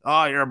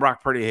 Oh, you're a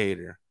Brock Purdy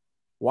hater.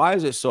 Why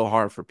is it so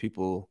hard for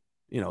people,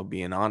 to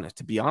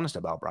be honest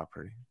about Brock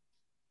Purdy?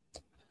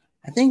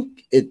 I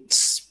think it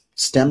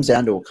stems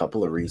down to a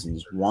couple of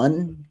reasons.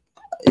 One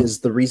is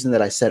the reason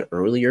that I said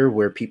earlier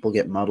where people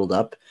get muddled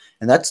up,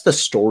 and that's the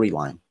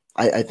storyline.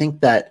 I think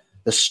that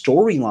the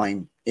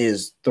storyline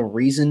is the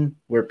reason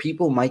where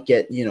people might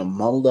get,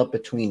 muddled up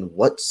between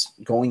what's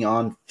going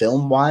on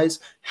film-wise,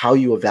 how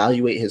you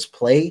evaluate his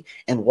play,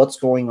 and what's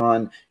going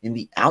on in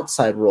the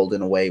outside world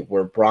in a way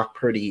where Brock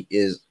Purdy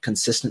is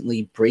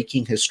consistently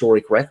breaking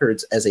historic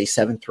records as a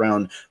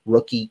seventh-round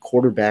rookie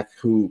quarterback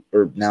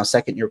or now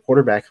second-year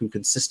quarterback who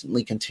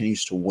consistently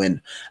continues to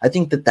win. I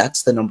think that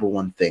that's the number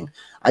one thing.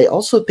 I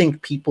also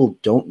think people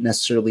don't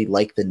necessarily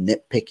like the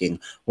nitpicking.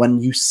 When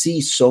you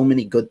see so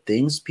many good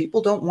things,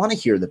 people don't want to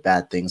hear the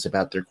bad things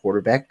about their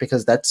quarterback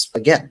because that's,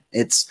 again,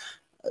 it's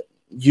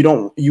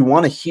you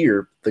want to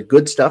hear the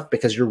good stuff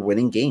because you're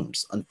winning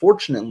games.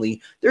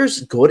 Unfortunately,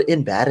 there's good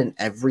and bad in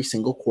every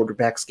single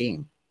quarterback's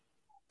game.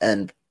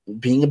 And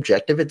being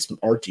objective, it's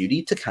our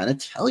duty to kind of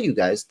tell you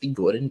guys the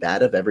good and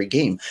bad of every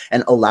game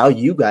and allow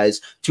you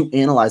guys to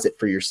analyze it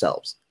for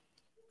yourselves.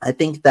 I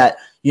think that,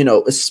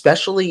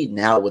 especially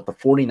now with the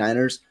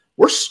 49ers,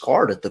 we're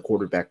scarred at the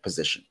quarterback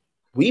position.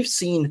 We've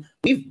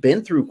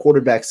been through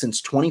quarterbacks since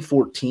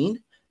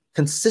 2014,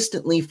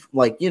 consistently,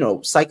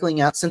 cycling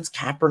out since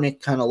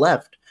Kaepernick kind of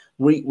left.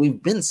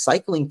 We've been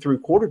cycling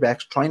through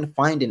quarterbacks trying to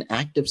find an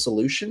active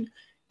solution.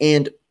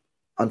 And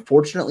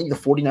unfortunately, the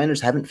 49ers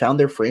haven't found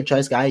their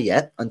franchise guy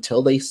yet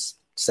until they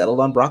settled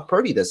on Brock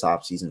Purdy this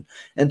offseason.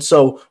 And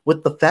so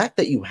with the fact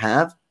that you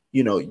have,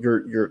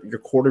 your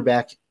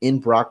quarterback in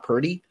Brock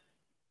Purdy,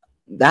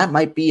 that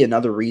might be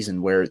another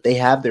reason where they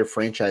have their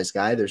franchise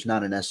guy. There's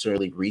not a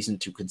necessarily reason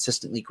to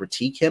consistently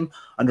critique him,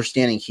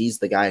 understanding he's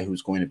the guy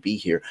who's going to be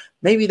here.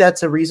 Maybe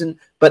that's a reason.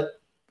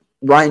 But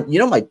Ryan,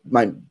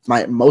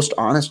 my most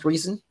honest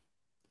reason,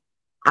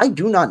 I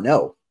do not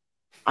know.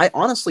 I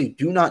honestly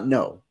do not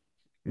know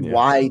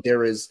why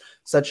there is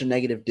such a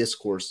negative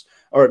discourse,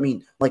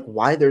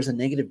 why there's a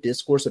negative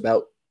discourse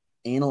about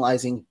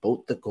analyzing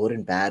both the good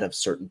and bad of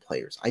certain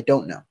players. I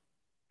don't know.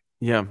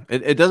 Yeah,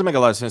 it doesn't make a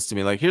lot of sense to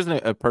me. Like, here's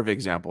a perfect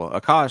example.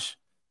 Akash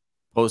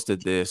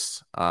posted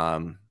this,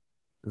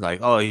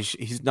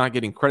 he's not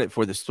getting credit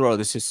for this throw.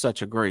 This is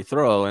such a great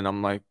throw. And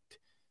I'm like,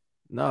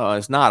 no,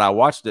 it's not. I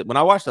watched it. When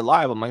I watched it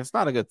live, I'm like, it's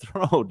not a good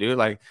throw, dude.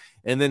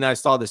 And then I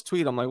saw this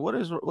tweet. I'm like,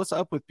 what's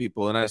up with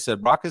people? And I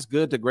said, Brock is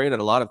good to great at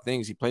a lot of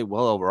things. He played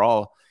well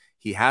overall.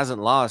 He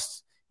hasn't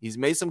lost. He's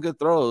made some good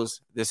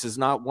throws. This is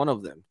not one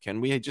of them. Can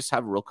we just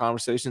have real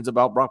conversations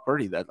about Brock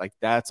Purdy?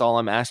 That's all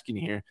I'm asking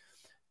here.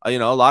 A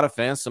lot of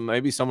fans,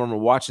 maybe some of them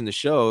were watching the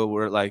show,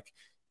 were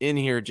in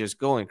here just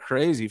going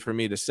crazy for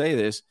me to say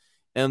this.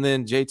 And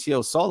then JT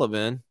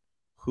O'Sullivan,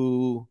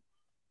 who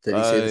did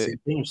he say the same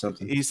thing or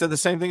something? He said the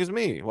same thing as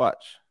me.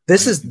 Watch.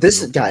 This is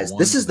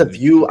the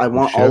view I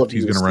want all of you.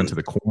 He's going to run to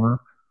the corner.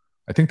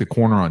 I think the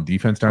corner on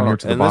defense down here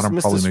to the bottom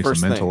probably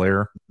makes a mental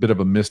error. Bit of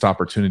a missed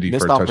opportunity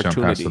for a touchdown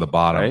pass to the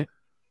bottom. Right?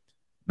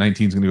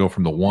 19's going to go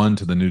from the 1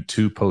 to the new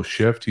 2 post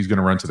shift. He's going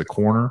to run to the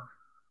corner.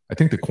 I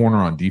think the corner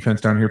on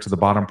defense down here to the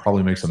bottom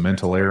probably makes a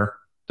mental error,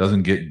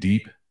 doesn't get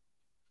deep.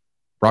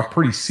 Brock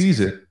Purdy sees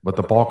it, but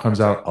the ball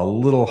comes out a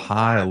little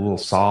high, a little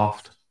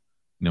soft,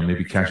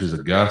 maybe catches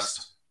a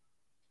gust.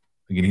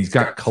 Again, he's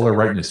got color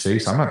right in his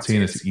face. I'm not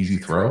saying it's an easy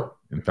throw.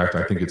 In fact,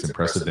 I think it's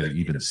impressive that he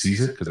even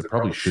sees it because it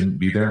probably shouldn't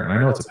be there. And I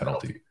know it's a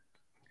penalty.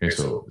 Okay,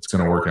 so it's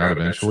going to work out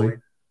eventually.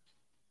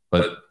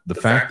 But the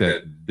fact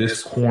that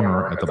this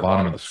corner at the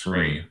bottom of the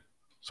screen,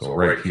 so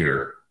right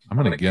here, I'm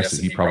going to guess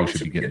that he probably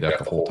should be getting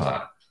depth the whole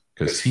time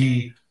because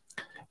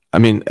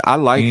I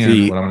like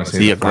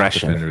the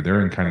aggression. Defender,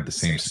 they're in kind of the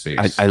same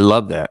space. I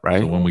love that,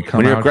 right? So when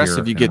you're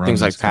aggressive, you get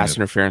things like pass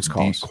interference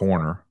calls.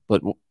 Corner,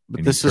 but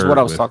this is what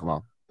I was talking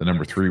about. The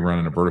number 3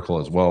 running a vertical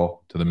as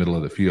well to the middle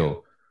of the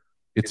field.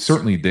 It's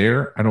certainly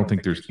there. I don't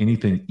think there's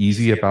anything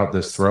easy about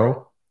this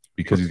throw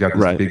because he's got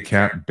this big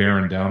cat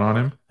bearing down on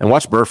him. And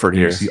watch Burford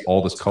here. You see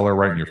all this color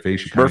right in your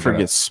face. Burford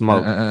gets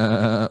smoked.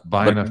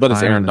 But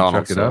it's Aaron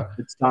Donald. Chuck it up.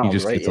 Donald, he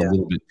just gets a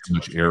little bit too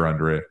much air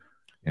under it,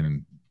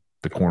 and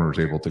the corner is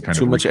able to kind of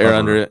too much air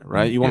under it,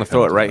 right? You want to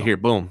throw it right here.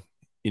 Boom.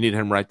 You need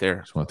him right there.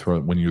 Just want to throw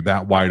it when you're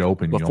that wide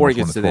open. Before he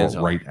gets to throw it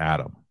right at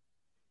him,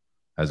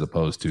 as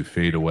opposed to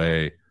fade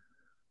away.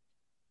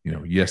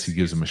 Yes, he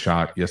gives him a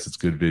shot. Yes, it's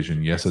good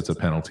vision. Yes, it's a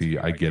penalty.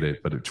 I get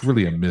it, but it's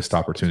really a missed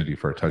opportunity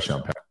for a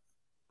touchdown pass.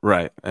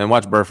 Right, and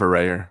watch Burford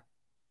right here,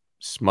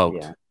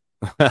 smoked. Yeah.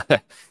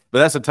 But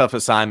that's a tough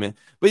assignment.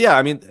 But yeah,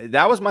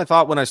 that was my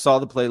thought when I saw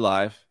the play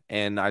live,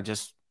 and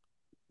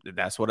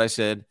that's what I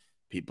said.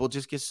 People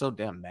just get so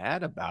damn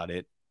mad about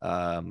it.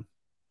 I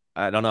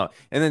don't know.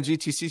 And then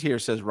GTC here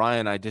says,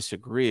 Ryan, I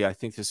disagree. I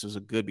think this was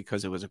good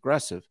because it was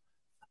aggressive.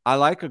 I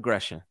like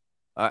aggression.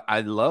 I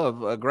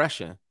love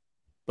aggression.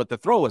 But the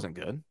throw wasn't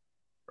good,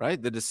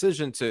 right? The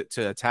decision to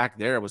attack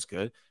there was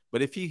good.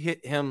 But if he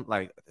hit him,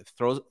 like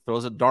throws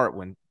a dart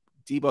when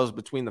Debo's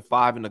between the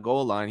 5 and the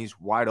goal line, he's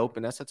wide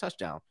open, that's a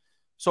touchdown.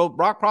 So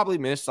Brock probably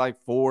missed like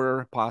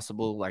 4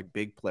 possible like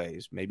big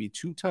plays, maybe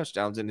 2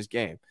 touchdowns in his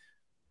game.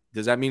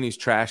 Does that mean he's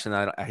trash and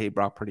I hate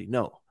Brock Purdy?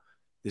 No.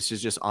 This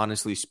is just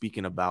honestly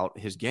speaking about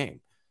his game.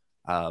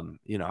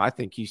 I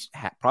think he's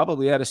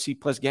probably had a C+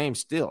 game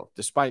still,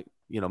 despite,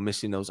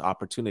 missing those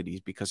opportunities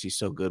because he's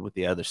so good with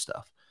the other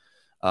stuff.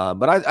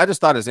 But I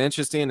just thought it's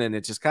interesting, and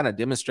it just kind of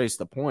demonstrates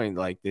the point,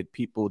 like that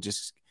people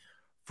just,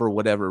 for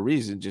whatever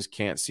reason, just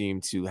can't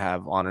seem to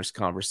have honest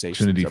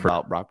conversations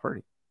about Brock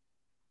Purdy.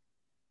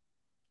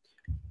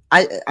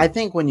 I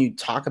think when you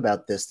talk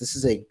about this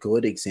is a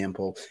good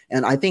example,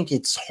 and I think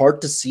it's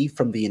hard to see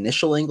from the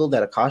initial angle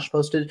that Akash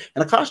posted,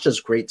 and Akash does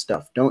great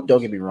stuff. Don't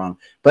get me wrong,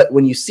 but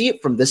when you see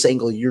it from this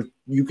angle,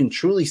 you can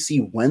truly see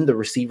when the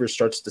receiver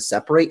starts to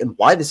separate and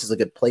why this is a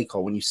good play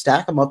call. When you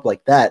stack them up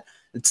like that,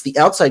 it's the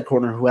outside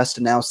corner who has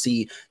to now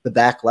see the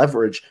back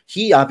leverage.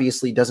 He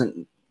obviously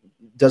doesn't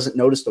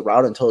notice the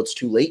route until it's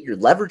too late. You're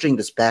leveraging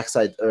this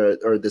backside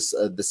or this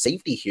the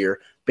safety here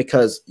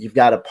because you've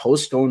got a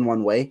post going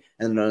one way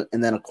and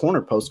then a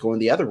corner post going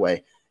the other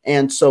way.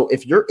 And so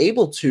if you're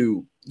able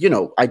to,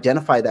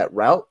 identify that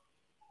route,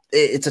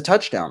 it's a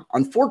touchdown.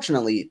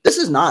 Unfortunately,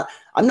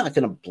 I'm not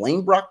going to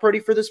blame Brock Purdy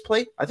for this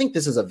play. I think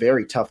this is a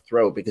very tough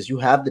throw because you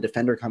have the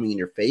defender coming in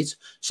your face.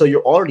 So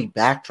you're already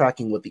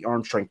backtracking what the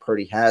arm strength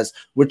Purdy has,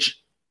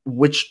 which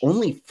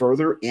only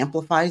further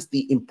amplifies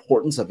the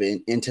importance of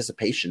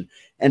anticipation.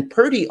 And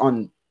Purdy,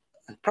 on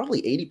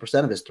probably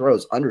 80% of his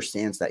throws,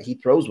 understands that he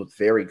throws with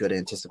very good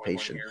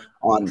anticipation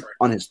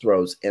on his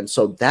throws. And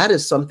so that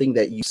is something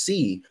that you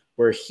see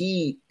where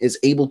he is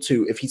able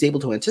to, if he's able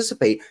to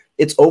anticipate,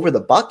 it's over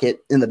the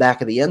bucket in the back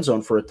of the end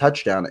zone for a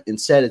touchdown.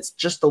 Instead, it's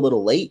just a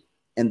little late,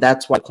 and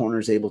that's why corner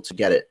is able to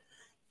get it.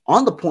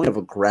 On the point of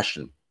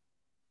aggression,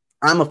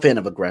 I'm a fan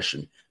of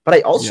aggression, but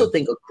I also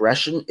think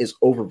aggression is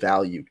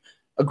overvalued.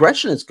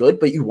 Aggression is good,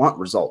 but you want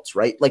results,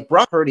 right? Like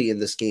Brock Purdy in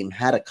this game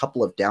had a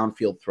couple of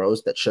downfield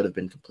throws that should have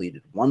been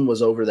completed. One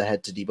was over the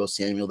head to Deebo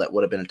Samuel that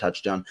would have been a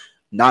touchdown,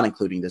 not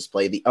including this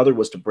play. The other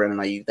was to Brandon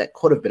Ayuk that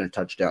could have been a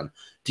touchdown.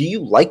 Do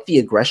you like the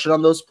aggression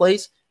on those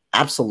plays?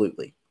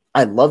 Absolutely.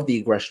 I love the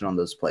aggression on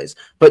those plays.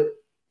 But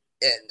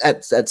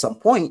at some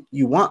point,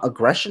 you want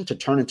aggression to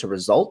turn into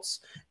results.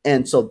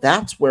 And so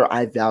that's where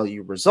I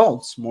value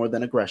results more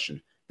than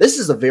aggression. This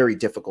is a very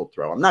difficult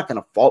throw. I'm not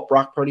going to fault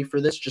Brock Purdy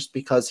for this just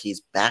because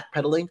he's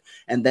backpedaling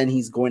and then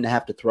he's going to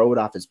have to throw it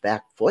off his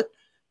back foot.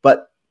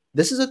 But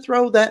this is a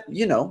throw that,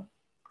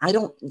 I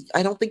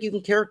don't think you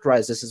can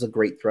characterize this as a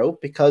great throw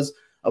because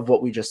of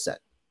what we just said.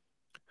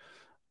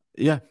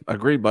 Yeah,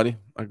 agreed, buddy.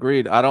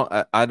 Agreed. I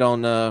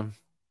don't know.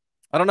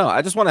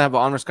 I just want to have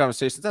an honest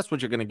conversation. That's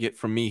what you're going to get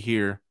from me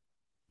here,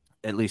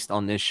 at least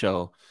on this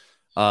show.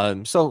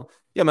 So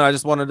yeah, man, I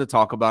just wanted to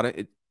talk about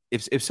it.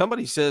 If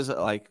somebody says,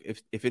 like,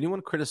 if anyone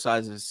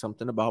criticizes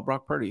something about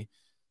Brock Purdy,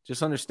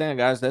 just understand,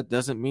 guys, that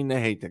doesn't mean they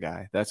hate the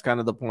guy. That's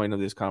kind of the point of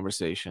this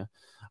conversation.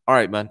 All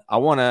right, man. I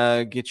want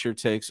to get your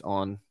takes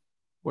on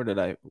what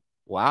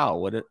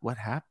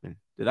happened?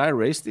 Did I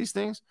erase these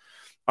things?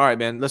 All right,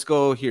 man. Let's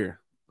go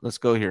here.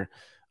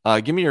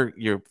 Give me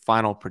your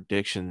final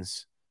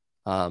predictions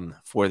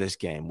for this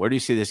game. Where do you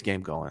see this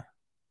game going?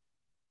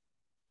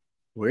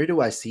 Where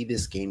do I see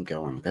this game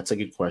going? That's a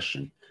good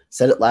question.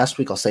 Said it last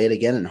week. I'll say it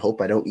again and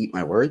hope I don't eat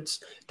my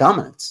words.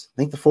 Dominance. I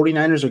think the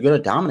 49ers are going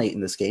to dominate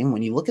in this game.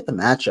 When you look at the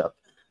matchup,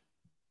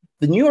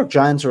 the New York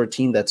Giants are a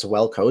team that's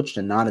well coached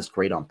and not as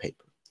great on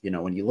paper.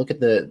 When you look at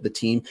the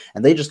team,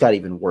 and they just got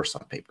even worse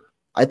on paper.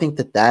 I think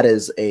that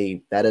is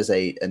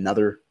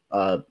another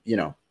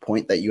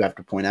point that you have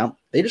to point out.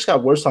 They just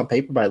got worse on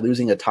paper by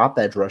losing a top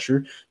edge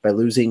rusher, by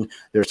losing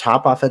their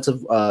top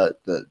offensive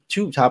the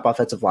two top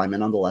offensive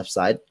linemen on the left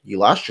side. You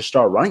lost your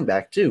star running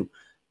back too.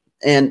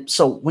 And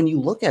so when you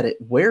look at it,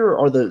 where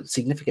are the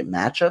significant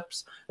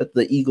matchups that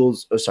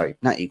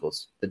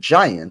the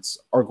Giants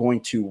are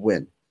going to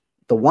win?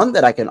 The one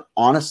that I can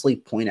honestly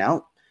point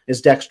out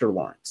is Dexter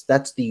Lawrence.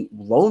 That's the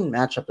lone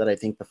matchup that I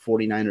think the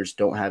 49ers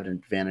don't have an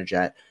advantage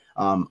at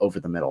over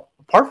the middle.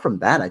 Apart from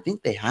that, I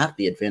think they have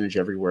the advantage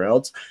everywhere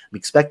else. I'm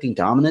expecting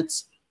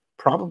dominance,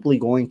 probably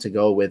going to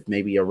go with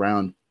maybe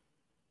around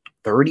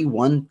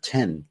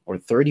 31-10 or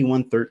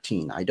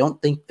 31-13. I don't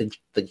think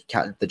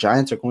the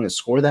Giants are going to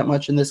score that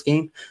much in this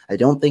game. I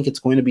don't think it's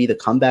going to be the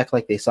comeback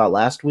like they saw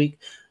last week.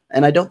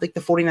 And I don't think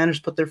the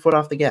 49ers put their foot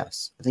off the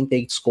gas. I think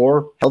they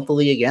score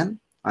healthily again.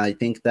 I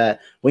think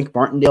that Wink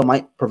Martindale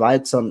might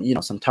provide some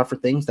tougher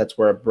things. That's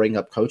where I bring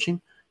up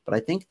coaching. But I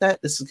think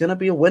that this is going to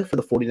be a win for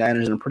the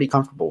 49ers and a pretty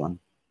comfortable one.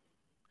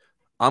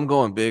 I'm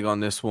going big on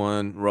this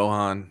one,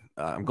 Rohan.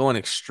 I'm going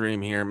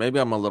extreme here. Maybe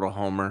I'm a little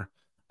homer.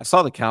 I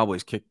saw the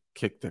Cowboys kick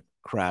the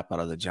crap out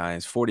of the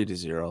Giants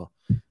 40-0.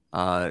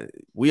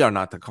 We are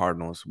not the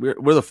Cardinals. We're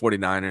the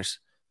 49ers.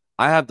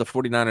 I have the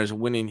 49ers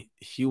winning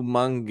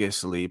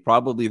humongously,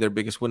 probably their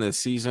biggest win of the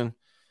season.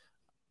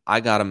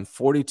 I got them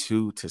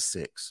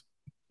 42-6.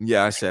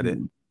 Yeah, I said it.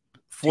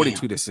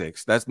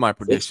 42-6. That's my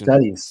prediction. 6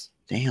 studies.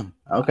 Damn.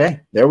 Okay,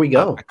 there we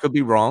go. I could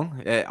be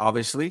wrong,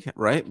 obviously,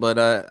 right?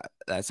 But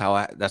that's how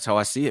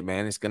I see it,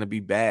 man. It's going to be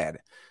bad.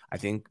 I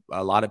think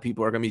a lot of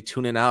people are going to be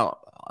tuning out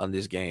on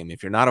this game.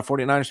 If you're not a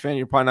 49ers fan,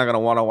 you're probably not going to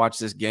want to watch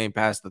this game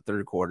past the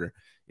third quarter,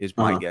 is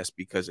my guess,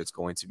 because it's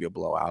going to be a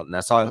blowout. And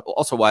that's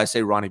also why I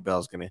say Ronnie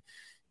Bell's going to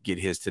get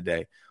his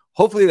today.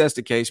 Hopefully that's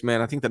the case,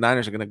 man. I think the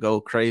Niners are going to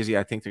go crazy.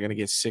 I think they're going to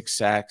get 6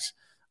 sacks.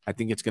 I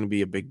think it's going to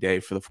be a big day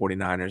for the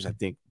 49ers. I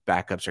think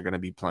backups are going to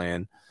be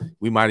playing.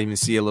 We might even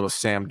see a little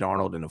Sam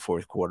Darnold in the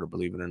fourth quarter,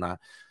 believe it or not.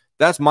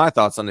 That's my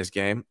thoughts on this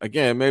game.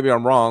 Again, maybe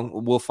I'm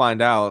wrong. We'll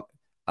find out.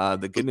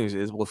 The good news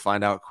is we'll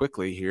find out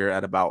quickly here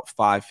at about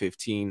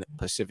 5:15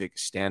 Pacific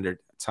Standard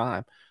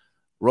Time.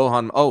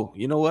 Rohan,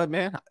 you know what,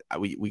 man?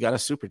 We got a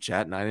super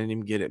chat, and I didn't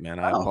even get it, man.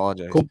 I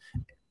apologize. Cool.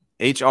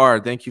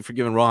 HR, thank you for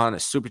giving Rohan a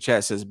super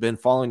chat. Says, been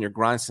following your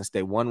grind since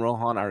day one,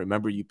 Rohan. I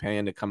remember you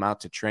paying to come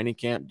out to training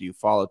camp. Do you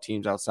follow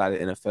teams outside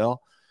of NFL?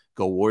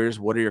 Go Warriors.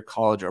 What are your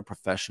college or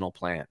professional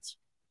plans?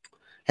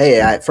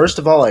 Hey, first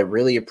of all, I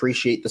really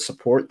appreciate the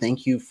support.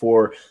 Thank you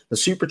for the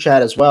super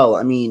chat as well.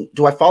 I mean,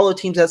 do I follow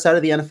teams outside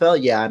of the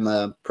NFL? Yeah, I'm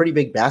a pretty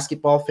big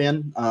basketball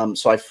fan.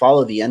 So I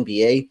follow the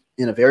NBA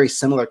in a very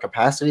similar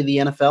capacity to the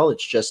NFL.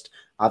 It's just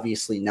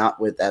obviously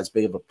not with as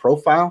big of a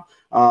profile.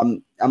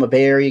 I'm a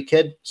Bay Area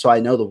kid, so I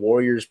know the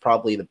Warriors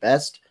probably the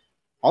best.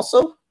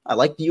 Also, I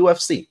like the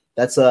UFC.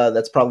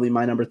 That's probably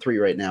my number 3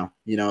 right now.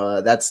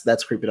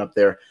 That's creeping up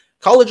there.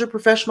 College or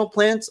professional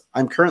plans?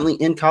 I'm currently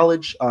in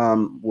college.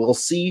 We'll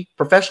see.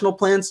 Professional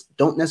plans,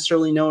 don't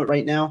necessarily know it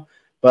right now,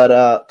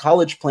 but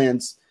college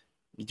plans,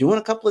 doing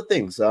a couple of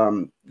things.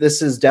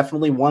 This is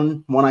definitely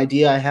one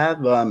idea I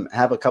have.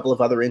 Have a couple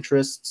of other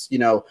interests.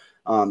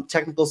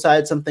 Technical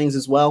side, some things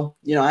as well.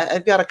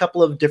 I've got a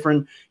couple of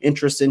different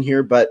interests in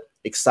here, but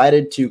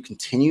excited to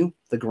continue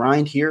the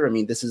grind here. I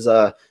mean, this is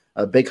a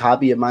big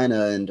hobby of mine,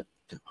 and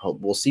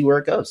we'll see where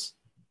it goes.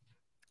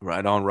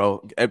 Right on,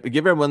 Ro.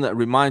 Give everyone that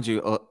reminds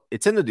you,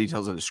 it's in the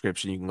details of the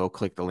description. You can go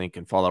click the link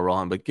and follow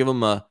Rohan, but give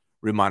them a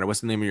reminder.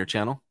 What's the name of your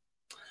channel?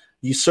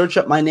 You search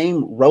up my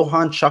name,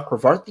 Rohan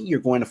Chakravarthy.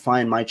 You're going to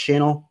find my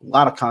channel. A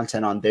lot of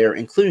content on there,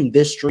 including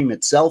this stream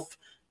itself.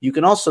 You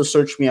can also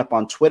search me up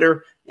on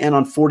Twitter and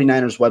on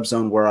 49ers Web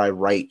Zone, where I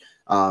write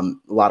a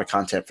lot of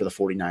content for the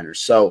 49ers.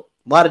 So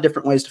a lot of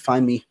different ways to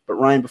find me. But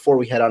Ryan, before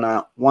we head on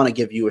out, want to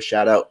give you a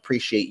shout out.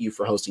 Appreciate you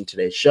for hosting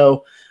today's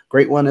show.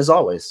 Great one as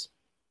always.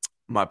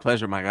 My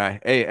pleasure, my guy.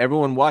 Hey,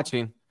 everyone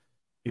watching,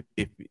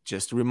 if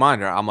just a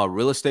reminder, I'm a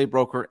real estate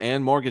broker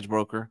and mortgage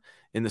broker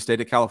in the state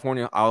of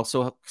California. I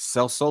also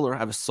sell solar. I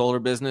have a solar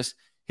business.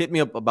 Hit me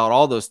up about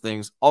all those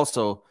things.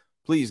 Also,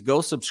 please go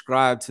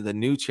subscribe to the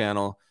new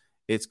channel.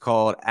 It's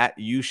called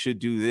You Should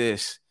Do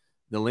This.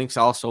 The link's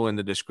also in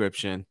the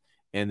description.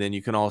 And then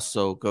you can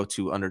also go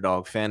to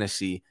Underdog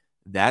Fantasy.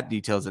 That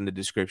detail's in the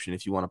description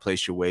if you want to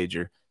place your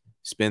wager.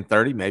 Spend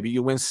 30, maybe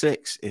you win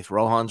 6. If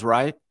Rohan's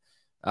right,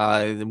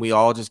 then we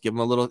all just give them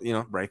a little,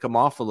 break them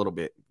off a little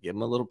bit, give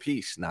them a little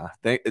piece.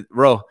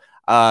 Ro,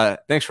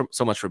 thanks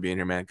so much for being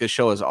here, man. Good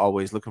show as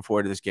always. Looking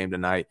forward to this game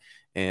tonight,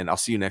 and I'll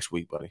see you next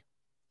week, buddy.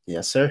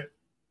 Yes, sir.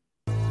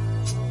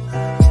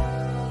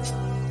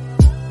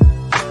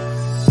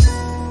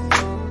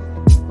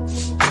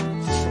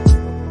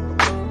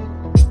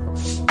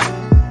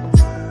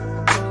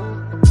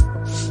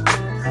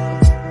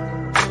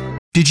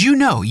 Did you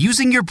know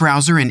using your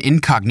browser in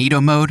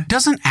incognito mode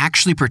doesn't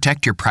actually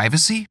protect your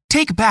privacy?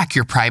 Take back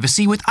your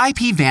privacy with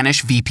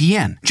IPVanish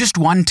VPN. Just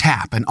one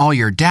tap and all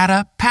your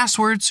data,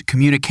 passwords,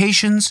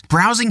 communications,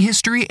 browsing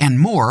history, and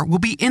more will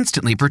be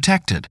instantly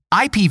protected.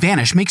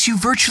 IPVanish makes you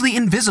virtually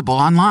invisible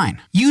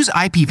online. Use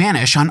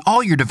IPVanish on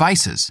all your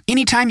devices,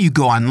 anytime you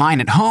go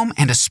online at home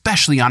and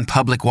especially on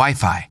public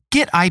Wi-Fi.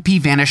 Get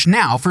IPVanish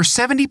now for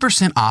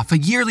 70% off a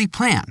yearly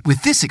plan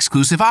with this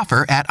exclusive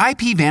offer at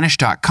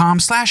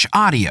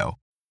ipvanish.com/audio.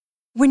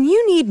 When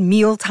you need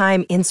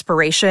mealtime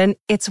inspiration,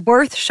 it's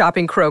worth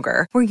shopping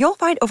Kroger, where you'll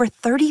find over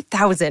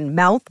 30,000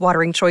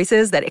 mouth-watering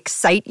choices that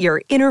excite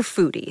your inner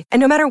foodie. And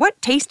no matter what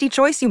tasty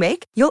choice you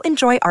make, you'll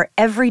enjoy our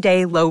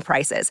everyday low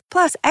prices,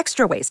 plus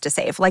extra ways to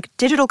save, like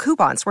digital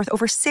coupons worth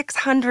over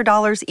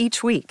 $600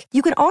 each week.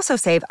 You can also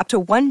save up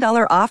to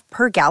 $1 off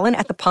per gallon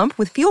at the pump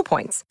with fuel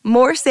points.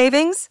 More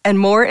savings and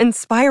more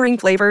inspiring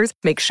flavors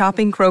make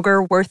shopping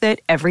Kroger worth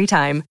it every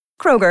time.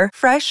 Kroger,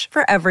 fresh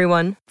for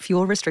everyone.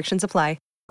 Fuel restrictions apply.